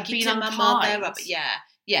 exactly. I've been to my mother.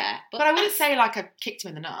 Yeah. But I wouldn't say like I kicked him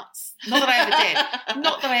in the nuts. Not that I ever did.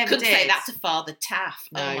 Not that I ever Couldn't did. say that to Father Taff.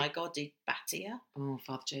 No. Oh my God, he'd batter you. Oh,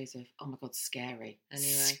 Father Joseph. Oh my God, scary.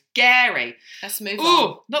 Anyway. Scary. Let's move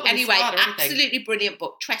on. Not that anyway, or absolutely brilliant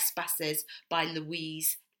book, Trespassers by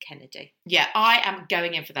Louise Kennedy. Yeah, I am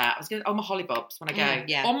going in for that. I was going on my hollybobs when I go.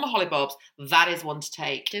 Yeah. On my hollybobs, that is one to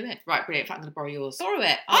take. Do it. Right, brilliant. In fact, I'm going to borrow yours. Borrow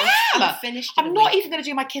it. I'm finished. I'm not even going to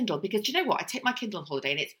do my Kindle because do you know what? I take my Kindle on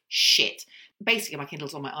holiday and it's shit. Basically, my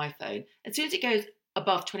Kindle's on my iPhone. As soon as it goes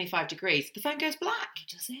above 25 degrees, the phone goes black.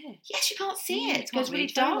 Does it? Yes, you can't see it. It goes really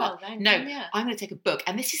dark. dark. No, I'm going to take a book.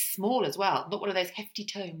 And this is small as well. Not one of those hefty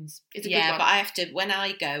tomes. It's a good one. But I have to, when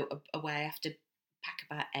I go away, I have to pack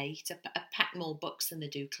about 8. I pack more books than they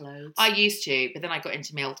do clothes. I used to, but then I got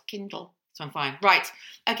into my old Kindle. So I'm fine. Right.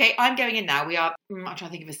 Okay, I'm going in now. I'm trying to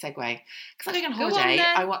think of a segue. Because I'm going on holiday.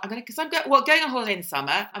 Going on holiday in the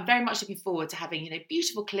summer. I'm very much looking forward to having,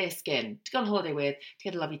 beautiful clear skin to go on holiday with, to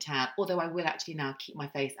get a lovely tan. Although I will actually now keep my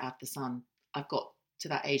face out of the sun. I've got to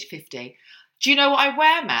that age 50. Do you know what I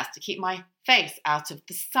wear, Maz, to keep my face out of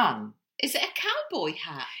the sun? Is it a cowboy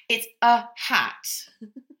hat? It's a hat.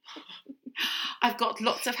 I've got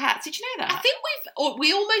lots of hats. Did you know that? I think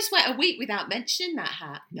we almost went a week without mentioning that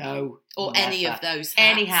hat. No. Or never. any of those hats.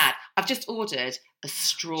 Any hat. I've just ordered a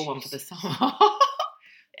straw one for the summer.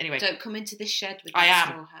 Anyway. Don't come into this shed with straw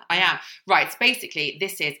hat. I am. Right, so basically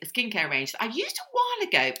this is a skincare range that I used a while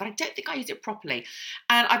ago, but I don't think I used it properly.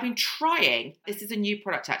 And I've been trying, this is a new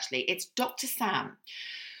product actually, it's Dr. Sam.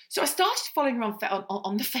 So I started following her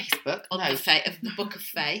on the Facebook. The Book of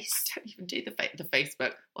Face. I don't even do the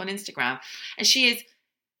Facebook, on Instagram. And she is,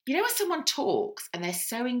 when someone talks and they're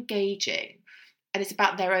so engaging and it's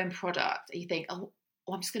about their own product, and you think, oh,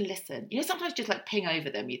 I'm just going to listen. Sometimes just like ping over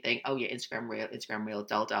them, you think, oh yeah, Instagram reel,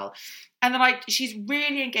 dull. And then she's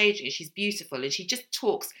really engaging, she's beautiful, and she just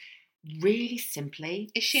talks really simply.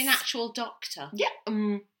 Is she an actual doctor? Yeah,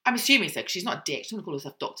 I'm assuming so, because she's not a dick. She's not going to call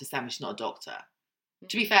herself Dr. Sam, she's not a doctor.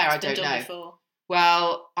 To be fair, I don't know. Before.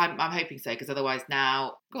 Well, I'm hoping so, because otherwise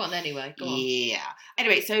now... Go on anyway, go on. Yeah.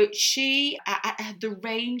 Anyway, so the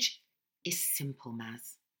range is simple,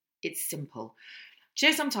 Maz. It's simple. Do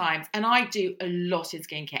you know, sometimes, and I do a lot in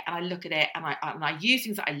skincare, and I look at it, and I use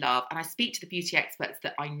things that I love, and I speak to the beauty experts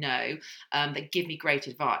that I know that give me great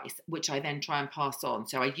advice, which I then try and pass on.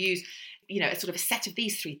 So I use... a sort of a set of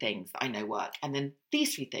these 3 things that I know work, and then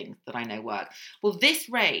these 3 things that I know work. Well, this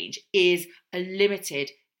range is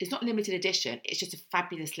it's not limited edition, it's just a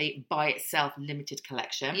fabulously by itself limited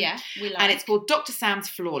collection. Yeah, we like. And it's called Dr. Sam's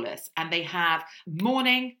Flawless, and they have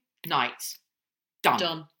morning, night,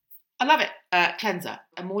 done. I love it. Cleanser,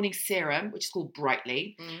 a morning serum, which is called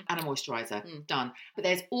Brightly, and a moisturiser, done. But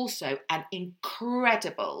there's also an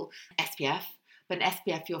incredible SPF, but an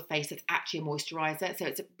SPF for your face that's actually a moisturiser. So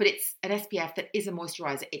it's an SPF that is a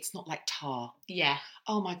moisturiser. It's not like tar. Yeah.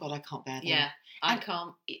 Oh my God, I can't bear them. Yeah, I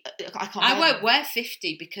can't. I won't wear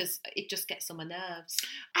 50 because it just gets on my nerves.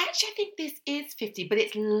 I think this is 50, but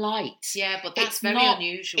it's light. Yeah, but that's very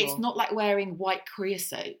unusual. It's not like wearing white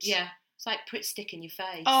creosote. Yeah. It's like Pritt stick in your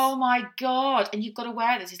face. Oh my God. And you've got to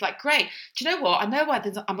wear this. It's like, great. Do you know what? I know why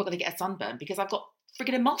I'm not going to get a sunburn, because I've got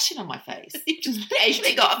friggin' emulsion on my face. You've just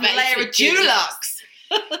literally got a layer of Dulux.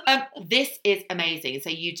 This is amazing.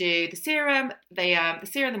 So you do the serum, the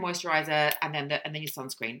moisturiser, and then your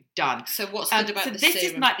sunscreen. Done. So what's good about the serum? This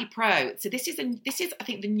is Nightly Pro. So this is I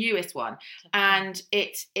think the newest one, and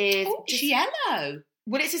it is just yellow.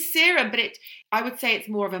 Well, it's a serum, but I would say it's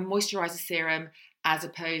more of a moisturiser serum as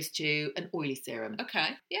opposed to an oily serum. Okay,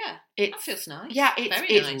 yeah, that feels nice. Yeah, it's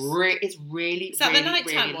really, is that really, the nighttime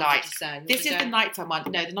really one, light. did you say? This is the nighttime one.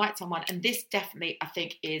 No, the nighttime one, and this definitely I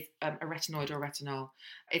think is a retinoid or a retinol.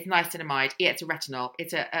 It's niacinamide. Yeah, it's a retinol.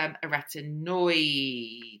 It's a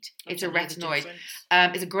retinoid. It's a retinoid.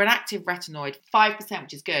 It's a granactive retinoid, 5%,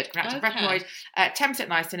 which is good. Granactive retinoid, 10%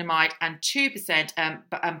 niacinamide, and 2%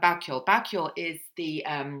 Baucule. Baucule is the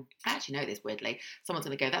I actually know this weirdly. Someone's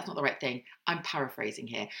going to go, that's not the right thing. I'm paraphrasing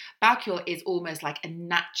here. Baucule is almost like a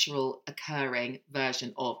natural occurring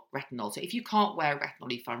version of retinol. So if you can't wear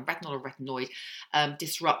retinol, you find retinol or retinoid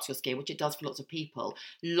disrupts your skin, which it does for lots of people.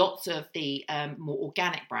 Lots of the more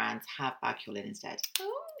organic brands have Baucule in instead.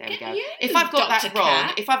 Oh, there we go. You, if I've got Dr.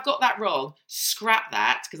 that wrong, scrap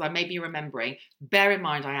that, because I may be remembering. Bear in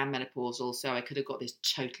mind I am menopausal, so I could have got this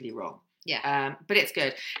totally wrong. Yeah. But it's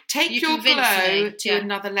good. Take You your convinced glow me, to yeah.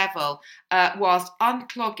 another level whilst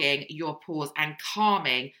unclogging your pores and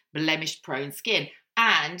calming blemish-prone skin.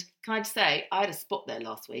 And can I just say, I had a spot there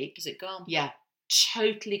last week. Is it gone? Yeah,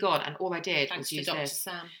 totally gone. And all I did Thanks was to use Dr. this.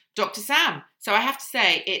 Sam. Dr. Sam. So I have to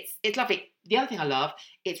say, it's lovely. The other thing I love,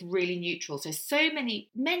 it's really neutral. So many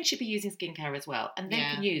men should be using skincare as well, and they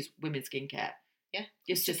can use women's skincare. Yeah,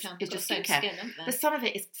 it's just skincare. Skin, but some of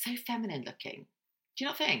it is so feminine looking. Do you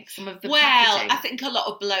not think? Some of the I think a lot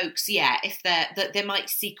of blokes, if they might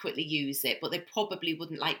secretly use it, but they probably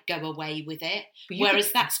wouldn't like go away with it.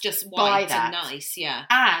 Whereas that's just white and nice,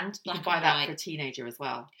 And you can buy that for a teenager as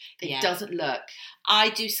well. It doesn't look. I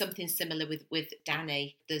do something similar with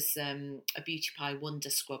Danny. There's a Beauty Pie Wonder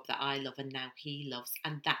Scrub that I love and now he loves,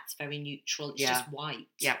 and that's very neutral. It's just white.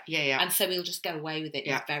 Yeah. And so he'll just go away with it.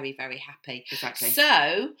 He's very, very happy. Exactly.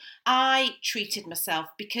 So I treated myself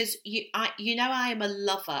because I am a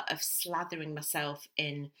lover of slathering myself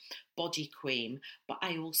in body cream, but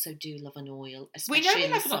I also do love an oil, especially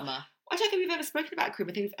in the summer. I don't think we've ever spoken about cream.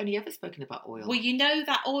 I think we've only ever spoken about oil. Well, you know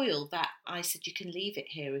that oil that I said you can leave it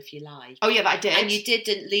here if you like. Oh yeah, that I did. And you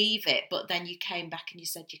didn't leave it, but then you came back and you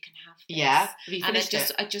said you can have this. Yeah. Have you finished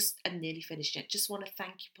I nearly finished it. Just want to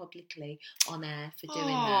thank you publicly on air for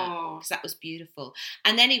doing that, because that was beautiful.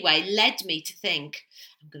 And anyway, led me to think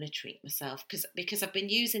I'm going to treat myself because I've been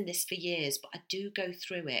using this for years, but I do go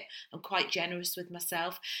through it. I'm quite generous with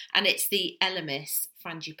myself, and it's the Elemis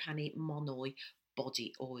Frangipani Monoi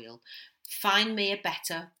body oil. Find me a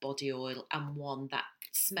better body oil and one that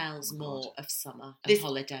smells more of summer and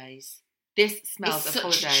holidays. This smells of holiday.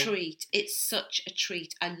 It's such a treat. It's such a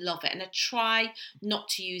treat. I love it. And I try not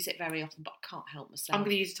to use it very often, but I can't help myself. I'm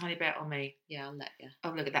going to use a tiny bit on me. Yeah, I'll let you. Oh,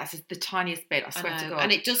 look at that. It's the tiniest bit. I swear to God.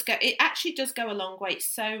 And it actually does go a long way. It's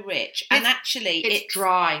so rich. And actually, it's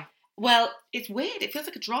dry. Well, it's weird. It feels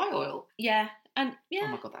like a dry oil. Yeah. And oh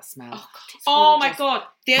my God, that smell. Oh my God.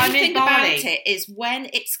 The only thing about it is when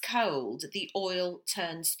it's cold, the oil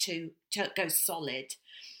goes solid.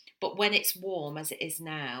 But when it's warm, as it is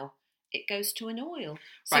now, it goes to an oil.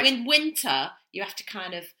 So in winter, you have to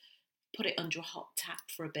kind of put it under a hot tap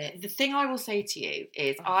for a bit. The thing I will say to you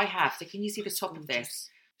is so can you see the top of this?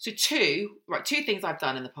 So two things I've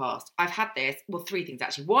done in the past. I've had this, three things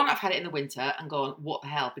actually. One, I've had it in the winter and gone, what the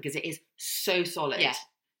hell? Because it is so solid. Yeah.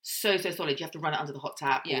 So solid. You have to run it under the hot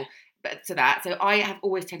tap. Yeah. So I have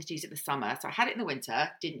always tended to use it in the summer. So I had it in the winter,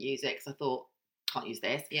 didn't use it because I thought, can't use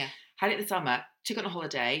this. Yeah. Had it in the summer, took it on a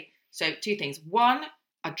holiday. So two things. One,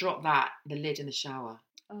 I dropped the lid in the shower.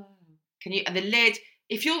 Oh. And the lid,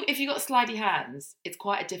 if you've got slidey hands, it's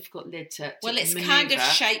quite a difficult lid to it's maneuver. kind of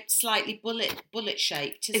shaped slightly bullet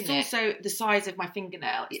shaped, isn't it? It's also the size of my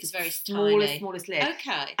fingernail. It's very smallest lid.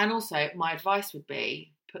 Okay. And also, my advice would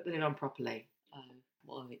be, put the lid on properly. Oh.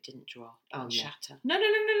 Well, it didn't drop. Shatter. No.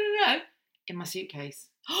 In my suitcase.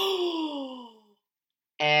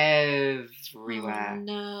 Everywhere. Oh,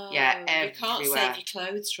 no. Yeah, everywhere. You can't save your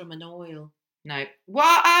clothes from an oil. No.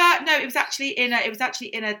 Well, no. It was actually in a.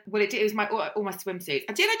 Well, it was all my swimsuits.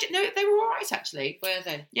 No, they were all right actually. Were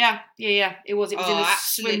they? Yeah. It was. It was in a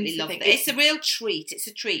absolutely swimsuit love thing. it. It's a real treat. It's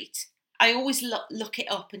a treat. I always look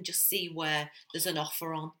it up and just see where there's an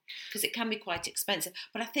offer on, because it can be quite expensive.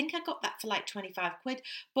 But I think I got that for like 25 quid.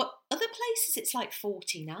 But other places it's like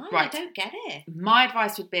 49. Right. I don't get it. My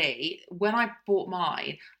advice would be, when I bought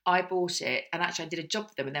mine, I bought it, and actually I did a job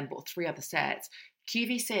for them and then bought 3 other sets.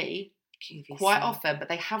 QVC. Quite often, but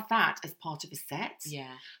they have that as part of a set.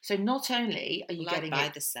 Yeah. So not only are you getting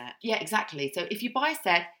buy the set. Yeah, exactly. So if you buy a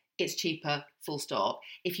set, it's cheaper, full stop.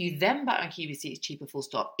 If you then buy on QVC, it's cheaper, full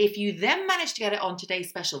stop. If you then manage to get it on today's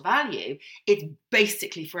special value, it's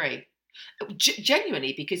basically free.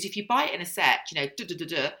 Genuinely, because if you buy it in a set,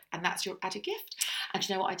 and that's your added gift. And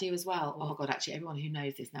you know what I do as well? Oh my God, actually, everyone who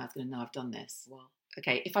knows this now is going to know I've done this. Wow.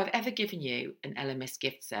 Okay, if I've ever given you an LMS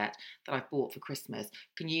gift set that I've bought for Christmas,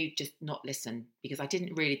 can you just not listen? Because I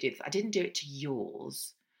didn't really do this. I didn't do it to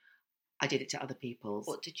yours. I did it to other people's.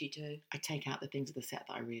 What did you do? I take out the things of the set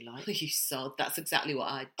that I really like. You sod. That's exactly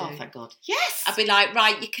what I'd do. Oh, thank God. Yes! I'd be like,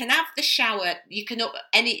 right, you can have the shower. You can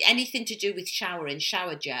anything to do with showering,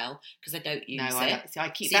 shower gel, because I don't use it. I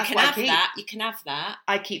keep. So you can have that. You can have that.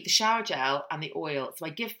 I keep the shower gel and the oil. So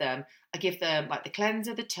I give them like the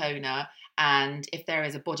cleanser, the toner, and if there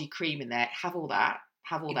is a body cream in there, have all that.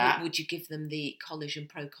 Would you give them the Collagen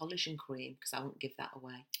Pro Collagen cream? Because I won't give that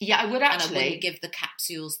away. Yeah, I would actually. And I wouldn't give the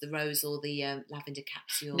capsules, the rose or the lavender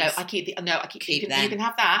capsules. No, I keep them. You can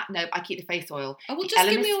have that. No, I keep the face oil. Oh, well, just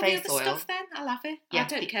give me all the other stuff then. I'll have it. Yeah, I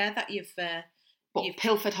don't care that you've What,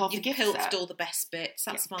 pilfered half the You've gift pilfered set? all the best bits.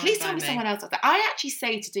 That's fine. Please by tell me me. someone else does that. I actually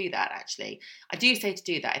say to do that, actually. I do say to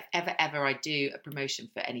do that if ever I do a promotion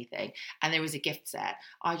for anything and there is a gift set,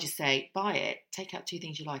 I just say, buy it, take out 2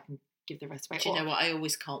 things you like and give the rest away. Do you know what I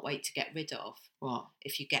always can't wait to get rid of? What?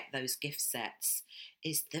 If you get those gift sets,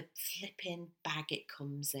 is the flipping bag it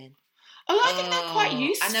comes in. Oh, I think they're quite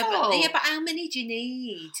useful. I know, but how many do you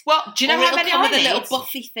need? Well, do you know how many I with need? a little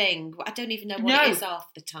Buffy thing. I don't even know what it is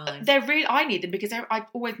half the time. They're really. I need them because I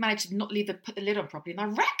always manage to not put the lid on properly, and I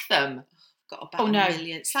wreck them. Got about a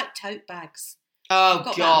million. It's like tote bags. Oh, I've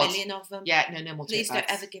got God. about a million of them. Yeah, no more tote Please bags.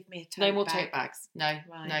 don't ever give me a tote bag. No more tote bags. No,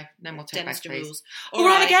 right. no more tote bags, please. Rules.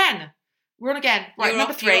 We're on again. Right,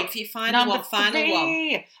 number 3. You're off your final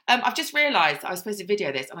one. I've just realised I was supposed to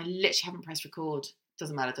video this, and I literally haven't pressed record.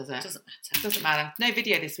 Doesn't matter, does it? Doesn't matter. No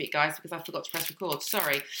video this week, guys, because I forgot to press record.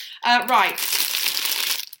 Sorry. Right.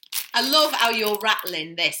 I love how you're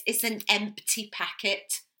rattling this. It's an empty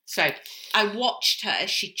packet. So I watched her as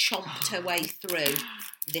she chomped her way through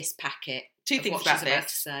this packet. 2 things about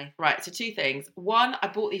this. Right, so 2 things. One, I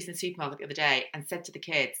bought these in the supermarket the other day and said to the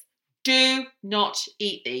kids, do not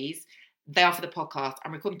eat these. They are for the podcast.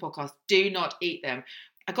 I'm recording the podcast. Do not eat them.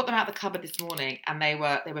 I got them out of the cupboard this morning and they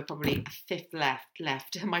were probably a fifth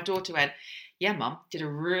left. And my daughter went, yeah, Mum, did a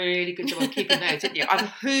really good job of keeping those, didn't you? I've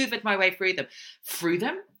hoovered my way through them. Through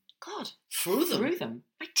them? God, through them.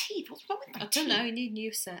 My teeth. What's wrong with my teeth? I don't know. You need a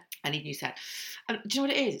new set. I need a new set. Do you know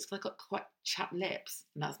what it is? It's because I've got quite chapped lips,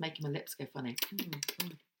 and that's making my lips go funny.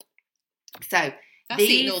 So that's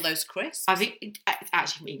eating all those crisps. It's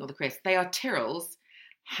actually from eating all the crisps. They are Tyrrell's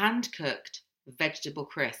hand-cooked vegetable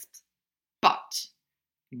crisps, but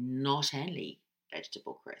not any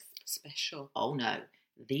vegetable crisps. Special. Oh no,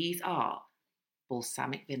 these are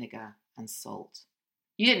balsamic vinegar and salt.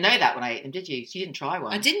 You didn't know that when I ate them, did you? So you didn't try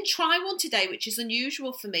one. I didn't try one today, which is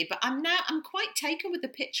unusual for me, but I'm quite taken with the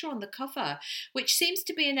picture on the cover, which seems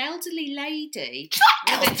to be an elderly lady. She's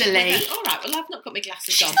not elderly. All right, well, I've not got my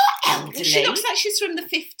glasses on. She's not elderly. Well, she looks like she's from the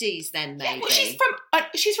 50s then, maybe. Yeah, well,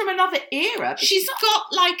 she's from another era. She's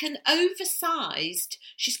got like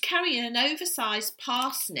she's carrying an oversized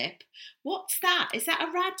parsnip. What's that? Is that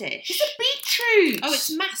a radish? It's a beetroot. Oh,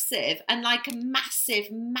 it's massive, and like a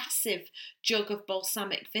massive, massive jug of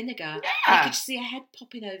balsamic vinegar. Yeah. You could see a head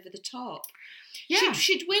popping over the top. Yeah.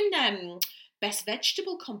 She'd win best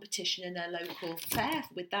vegetable competition in her local fair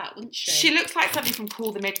with that, wouldn't she? She looks like something from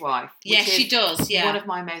Call the Midwife. Yes, she does. Yeah, one of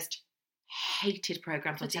my most hated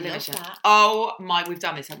programmes on television. Love that. Oh my, we've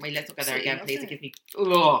done this, haven't we? Let's not go there again, please. It gives me.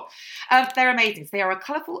 They're amazing. So they are a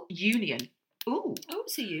colourful union. Ooh. Oh,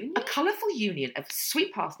 it's a union. A colourful union of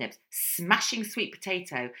sweet parsnips, smashing sweet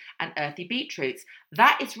potato, and earthy beetroots.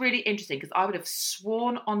 That is really interesting because I would have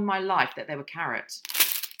sworn on my life that they were carrots.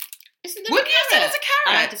 Isn't there Would you have said it's a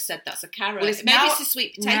carrot? I would have said that's a carrot. Well, Maybe it's a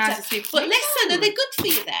sweet potato. It's a sweet But potato. listen, are they good for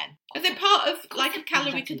you then? Are they part of like a they're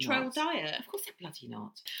calorie bloody controlled not. diet? Of course they're bloody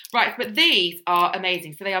not. Right, but these are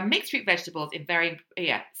amazing. So they are mixed root vegetables in varying.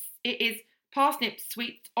 Yes, it is parsnip,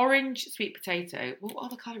 orange, sweet potato. What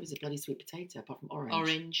other colour is a bloody sweet potato apart from orange?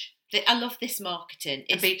 Orange. I love this marketing.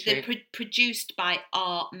 They're produced by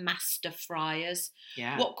our master fryers.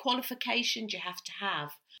 Yeah. What qualification do you have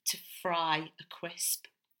to fry a crisp?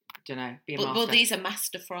 Don't know. Well, these are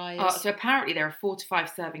master fryers. So apparently there are 4 to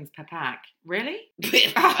 5 servings per pack. Really?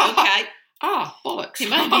 Okay. Bollocks. You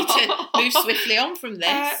might need to move swiftly on from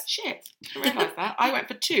this. Shit. I didn't realise that. I went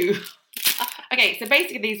for 2. Okay, so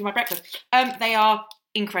basically these are my breakfast. They are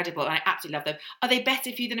incredible and I absolutely love them. Are they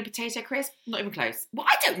better for you than a potato crisp? Not even close. Well,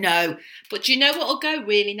 I don't know. But do you know what will go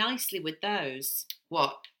really nicely with those?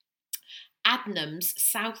 What? Adnams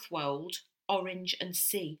Southwold Orange and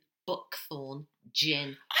Sea Buckthorn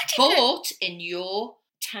Gin. Bought in your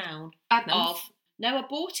town. Adnams? No, I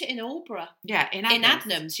bought it in Aldborough. Yeah, in Adnams. In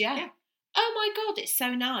Adnams, yeah. Oh my God, it's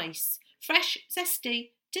so nice. Fresh,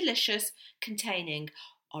 zesty, delicious, containing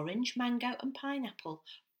orange, mango and pineapple,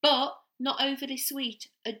 but not overly sweet.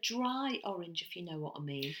 A dry orange, if you know what I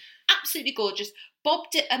mean. Absolutely gorgeous.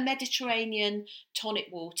 Bobbed a Mediterranean tonic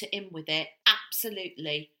water in with it.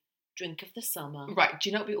 Absolutely. Drink of the summer. Right, do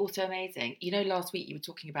you know what would be also amazing? You know, last week you were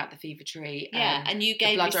talking about the Fever Tree. Yeah, and you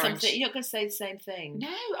gave me something. Orange. You're not going to say the same thing.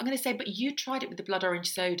 No, I'm going to say, but you tried it with the blood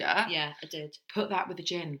orange soda. Yeah, I did. Put that with the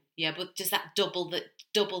gin. Yeah, but does that double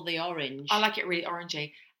the orange? I like it really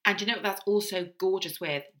orangey. And do you know what that's also gorgeous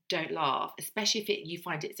with? Don't laugh. Especially if you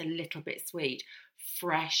find it's a little bit sweet.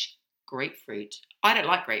 Fresh grapefruit. I don't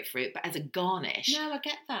like grapefruit, but as a garnish. No, I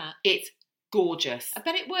get that. It's gorgeous. I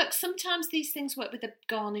bet it works. Sometimes these things work with a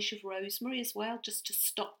garnish of rosemary as well, just to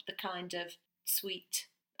stop the kind of sweet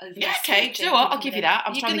over. Yeah, okay. Do you know what? I'll give you that.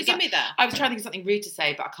 You're going to give me that? I was trying to think of something rude to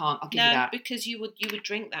say, but I can't. I'll give you that. No, because you would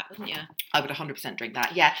drink that, wouldn't you? I would 100% drink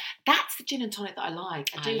that. Yeah, that's the gin and tonic that I like.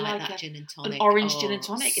 I do like that gin and tonic. An orange gin and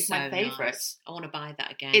tonic is my favourite. Nice. I want to buy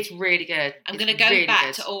that again. It's really good. I'm going to go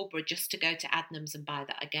back to Albury just to go to Adnams and buy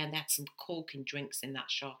that again. They had some corking drinks in that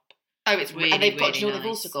shop. Oh, it's really, and they've got. Really Do you know what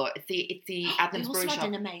nice. they've also got? It's the Adnams Brewery They also shop. had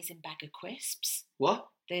an amazing bag of crisps. What?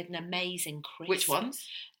 They had an amazing crisp. Which ones?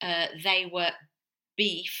 They were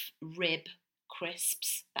beef rib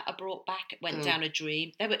crisps that I brought back. It went down a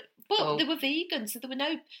dream. They were, but they were vegan, so there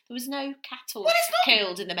was no cattle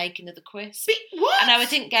killed in the making of the crisp. What? I know I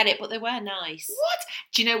didn't get it, but they were nice. What?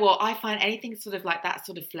 Do you know what? I find anything sort of like that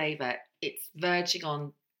sort of flavour, it's verging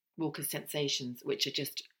on Walker's Sensations, which are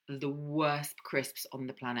just the worst crisps on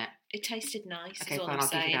the planet. It tasted nice. Okay, fine, I'll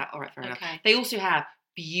give you that. All right, fair enough. Okay. They also have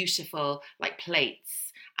beautiful like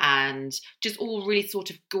plates and just all really sort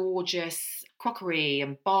of gorgeous crockery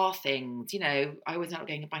and bar things. You know, I always end up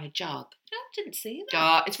going and buying a jug. I didn't see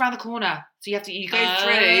that. It's around the corner, so you go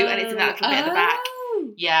through, and it's in that little bit at the back.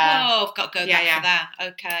 Yeah. Oh, I've got to go back for that.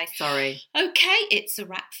 Okay. Sorry. Okay, it's a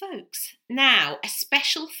wrap, folks. Now, a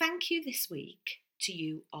special thank you this week to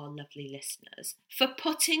you, our lovely listeners, for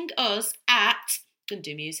putting us at. Gonna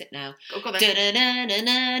do music now.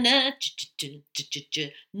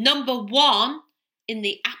 Number 1 in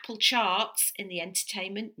the Apple charts in the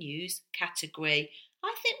entertainment news category.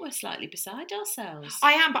 I think we're slightly beside ourselves.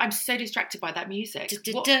 I am, but I'm so distracted by that music.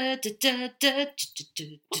 What the heck is that?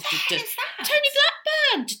 Tony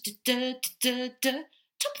Blackburn.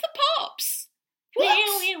 Top of the Pops. What?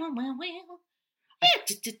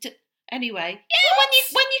 Anyway, yeah,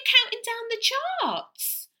 when you're counting down the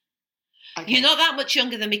charts. Okay. You're not that much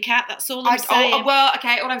younger than me, Kat. That's all I'm saying. Well,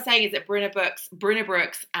 okay. All I'm saying is that Brynna Brooks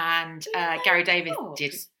and Gary Davis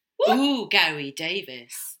did. What? Ooh, Gary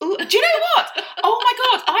Davis. Ooh, do you know what? Oh my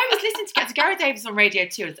God! I was listening to Gary Davis on Radio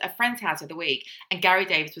 2 at a friend's house the other week, and Gary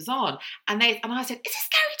Davis was on, and I said, "Is this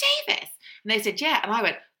Gary Davis?" And they said, "Yeah," and I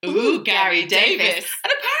went, "Ooh, Gary Davis!"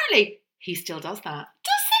 And apparently, he still does that.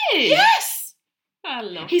 Does he? Yes. I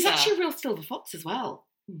love He's that. actually a real silver fox as well.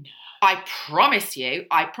 No. I promise you,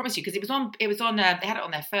 because it was on, they had it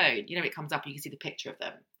on their phone. You know, it comes up and you can see the picture of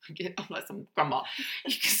them. I'm like some grandma.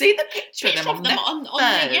 You can see the picture of them on their phone.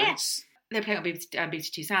 Yes. They're playing on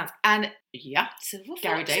BBC Two Sounds. And yeah,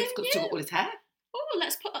 Gary Davis still got all his hair. Oh,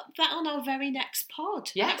 let's put that on our very next pod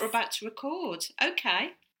that we're about to record.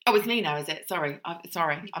 Okay. Oh, it's me now, is it? Sorry. I'm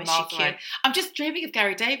miles away. I'm just dreaming of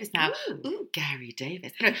Gary Davis now. Ooh, Gary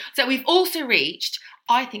Davis. Anyway, so we've also reached,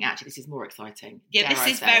 I think actually this is more exciting. Yeah, this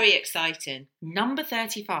is very exciting. Number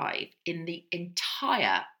 35 in the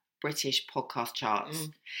entire British podcast charts.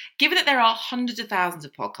 Given that there are hundreds of thousands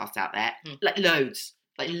of podcasts out there, like loads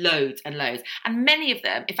and loads. And many of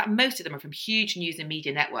them, in fact, most of them are from huge news and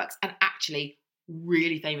media networks and actually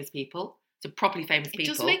really famous people. So properly famous people.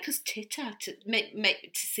 It does make us titter to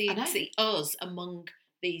see us among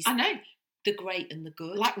these. I know. The great and the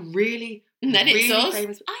good. Like really, and then really it's us.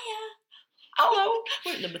 Famous. Hello.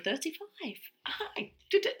 We're at number 35. Hi.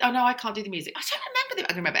 Oh no, I can't do the music. I don't remember I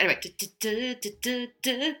can remember. Anyway.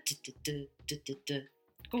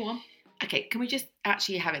 Go on. Okay, can we just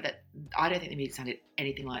actually have it that I don't think the music sounded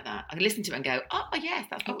anything like that. I can listen to it and go, oh yes,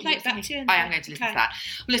 that's what I'll play it back to you. I am going to listen to that.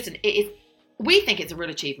 Listen, we think it's a real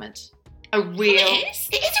achievement. It is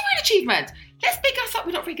a real achievement. Let's big us up.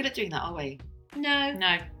 We're not very good at doing that, are we? No.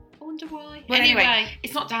 I wonder why. Well, anyway,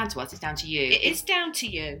 it's not down to us, it's down to you. It is down to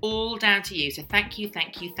you. All down to you. So thank you.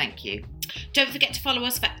 Don't forget to follow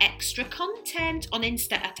us for extra content on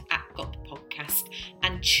Insta at @GotThePodcast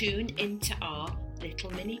and tune into our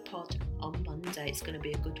little mini pod on Monday. It's going to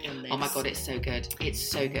be a good one, this. Oh my God, it's so good. It's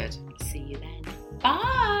so good. See you then.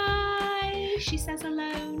 Bye. She says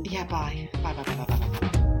alone. Yeah, bye. Bye.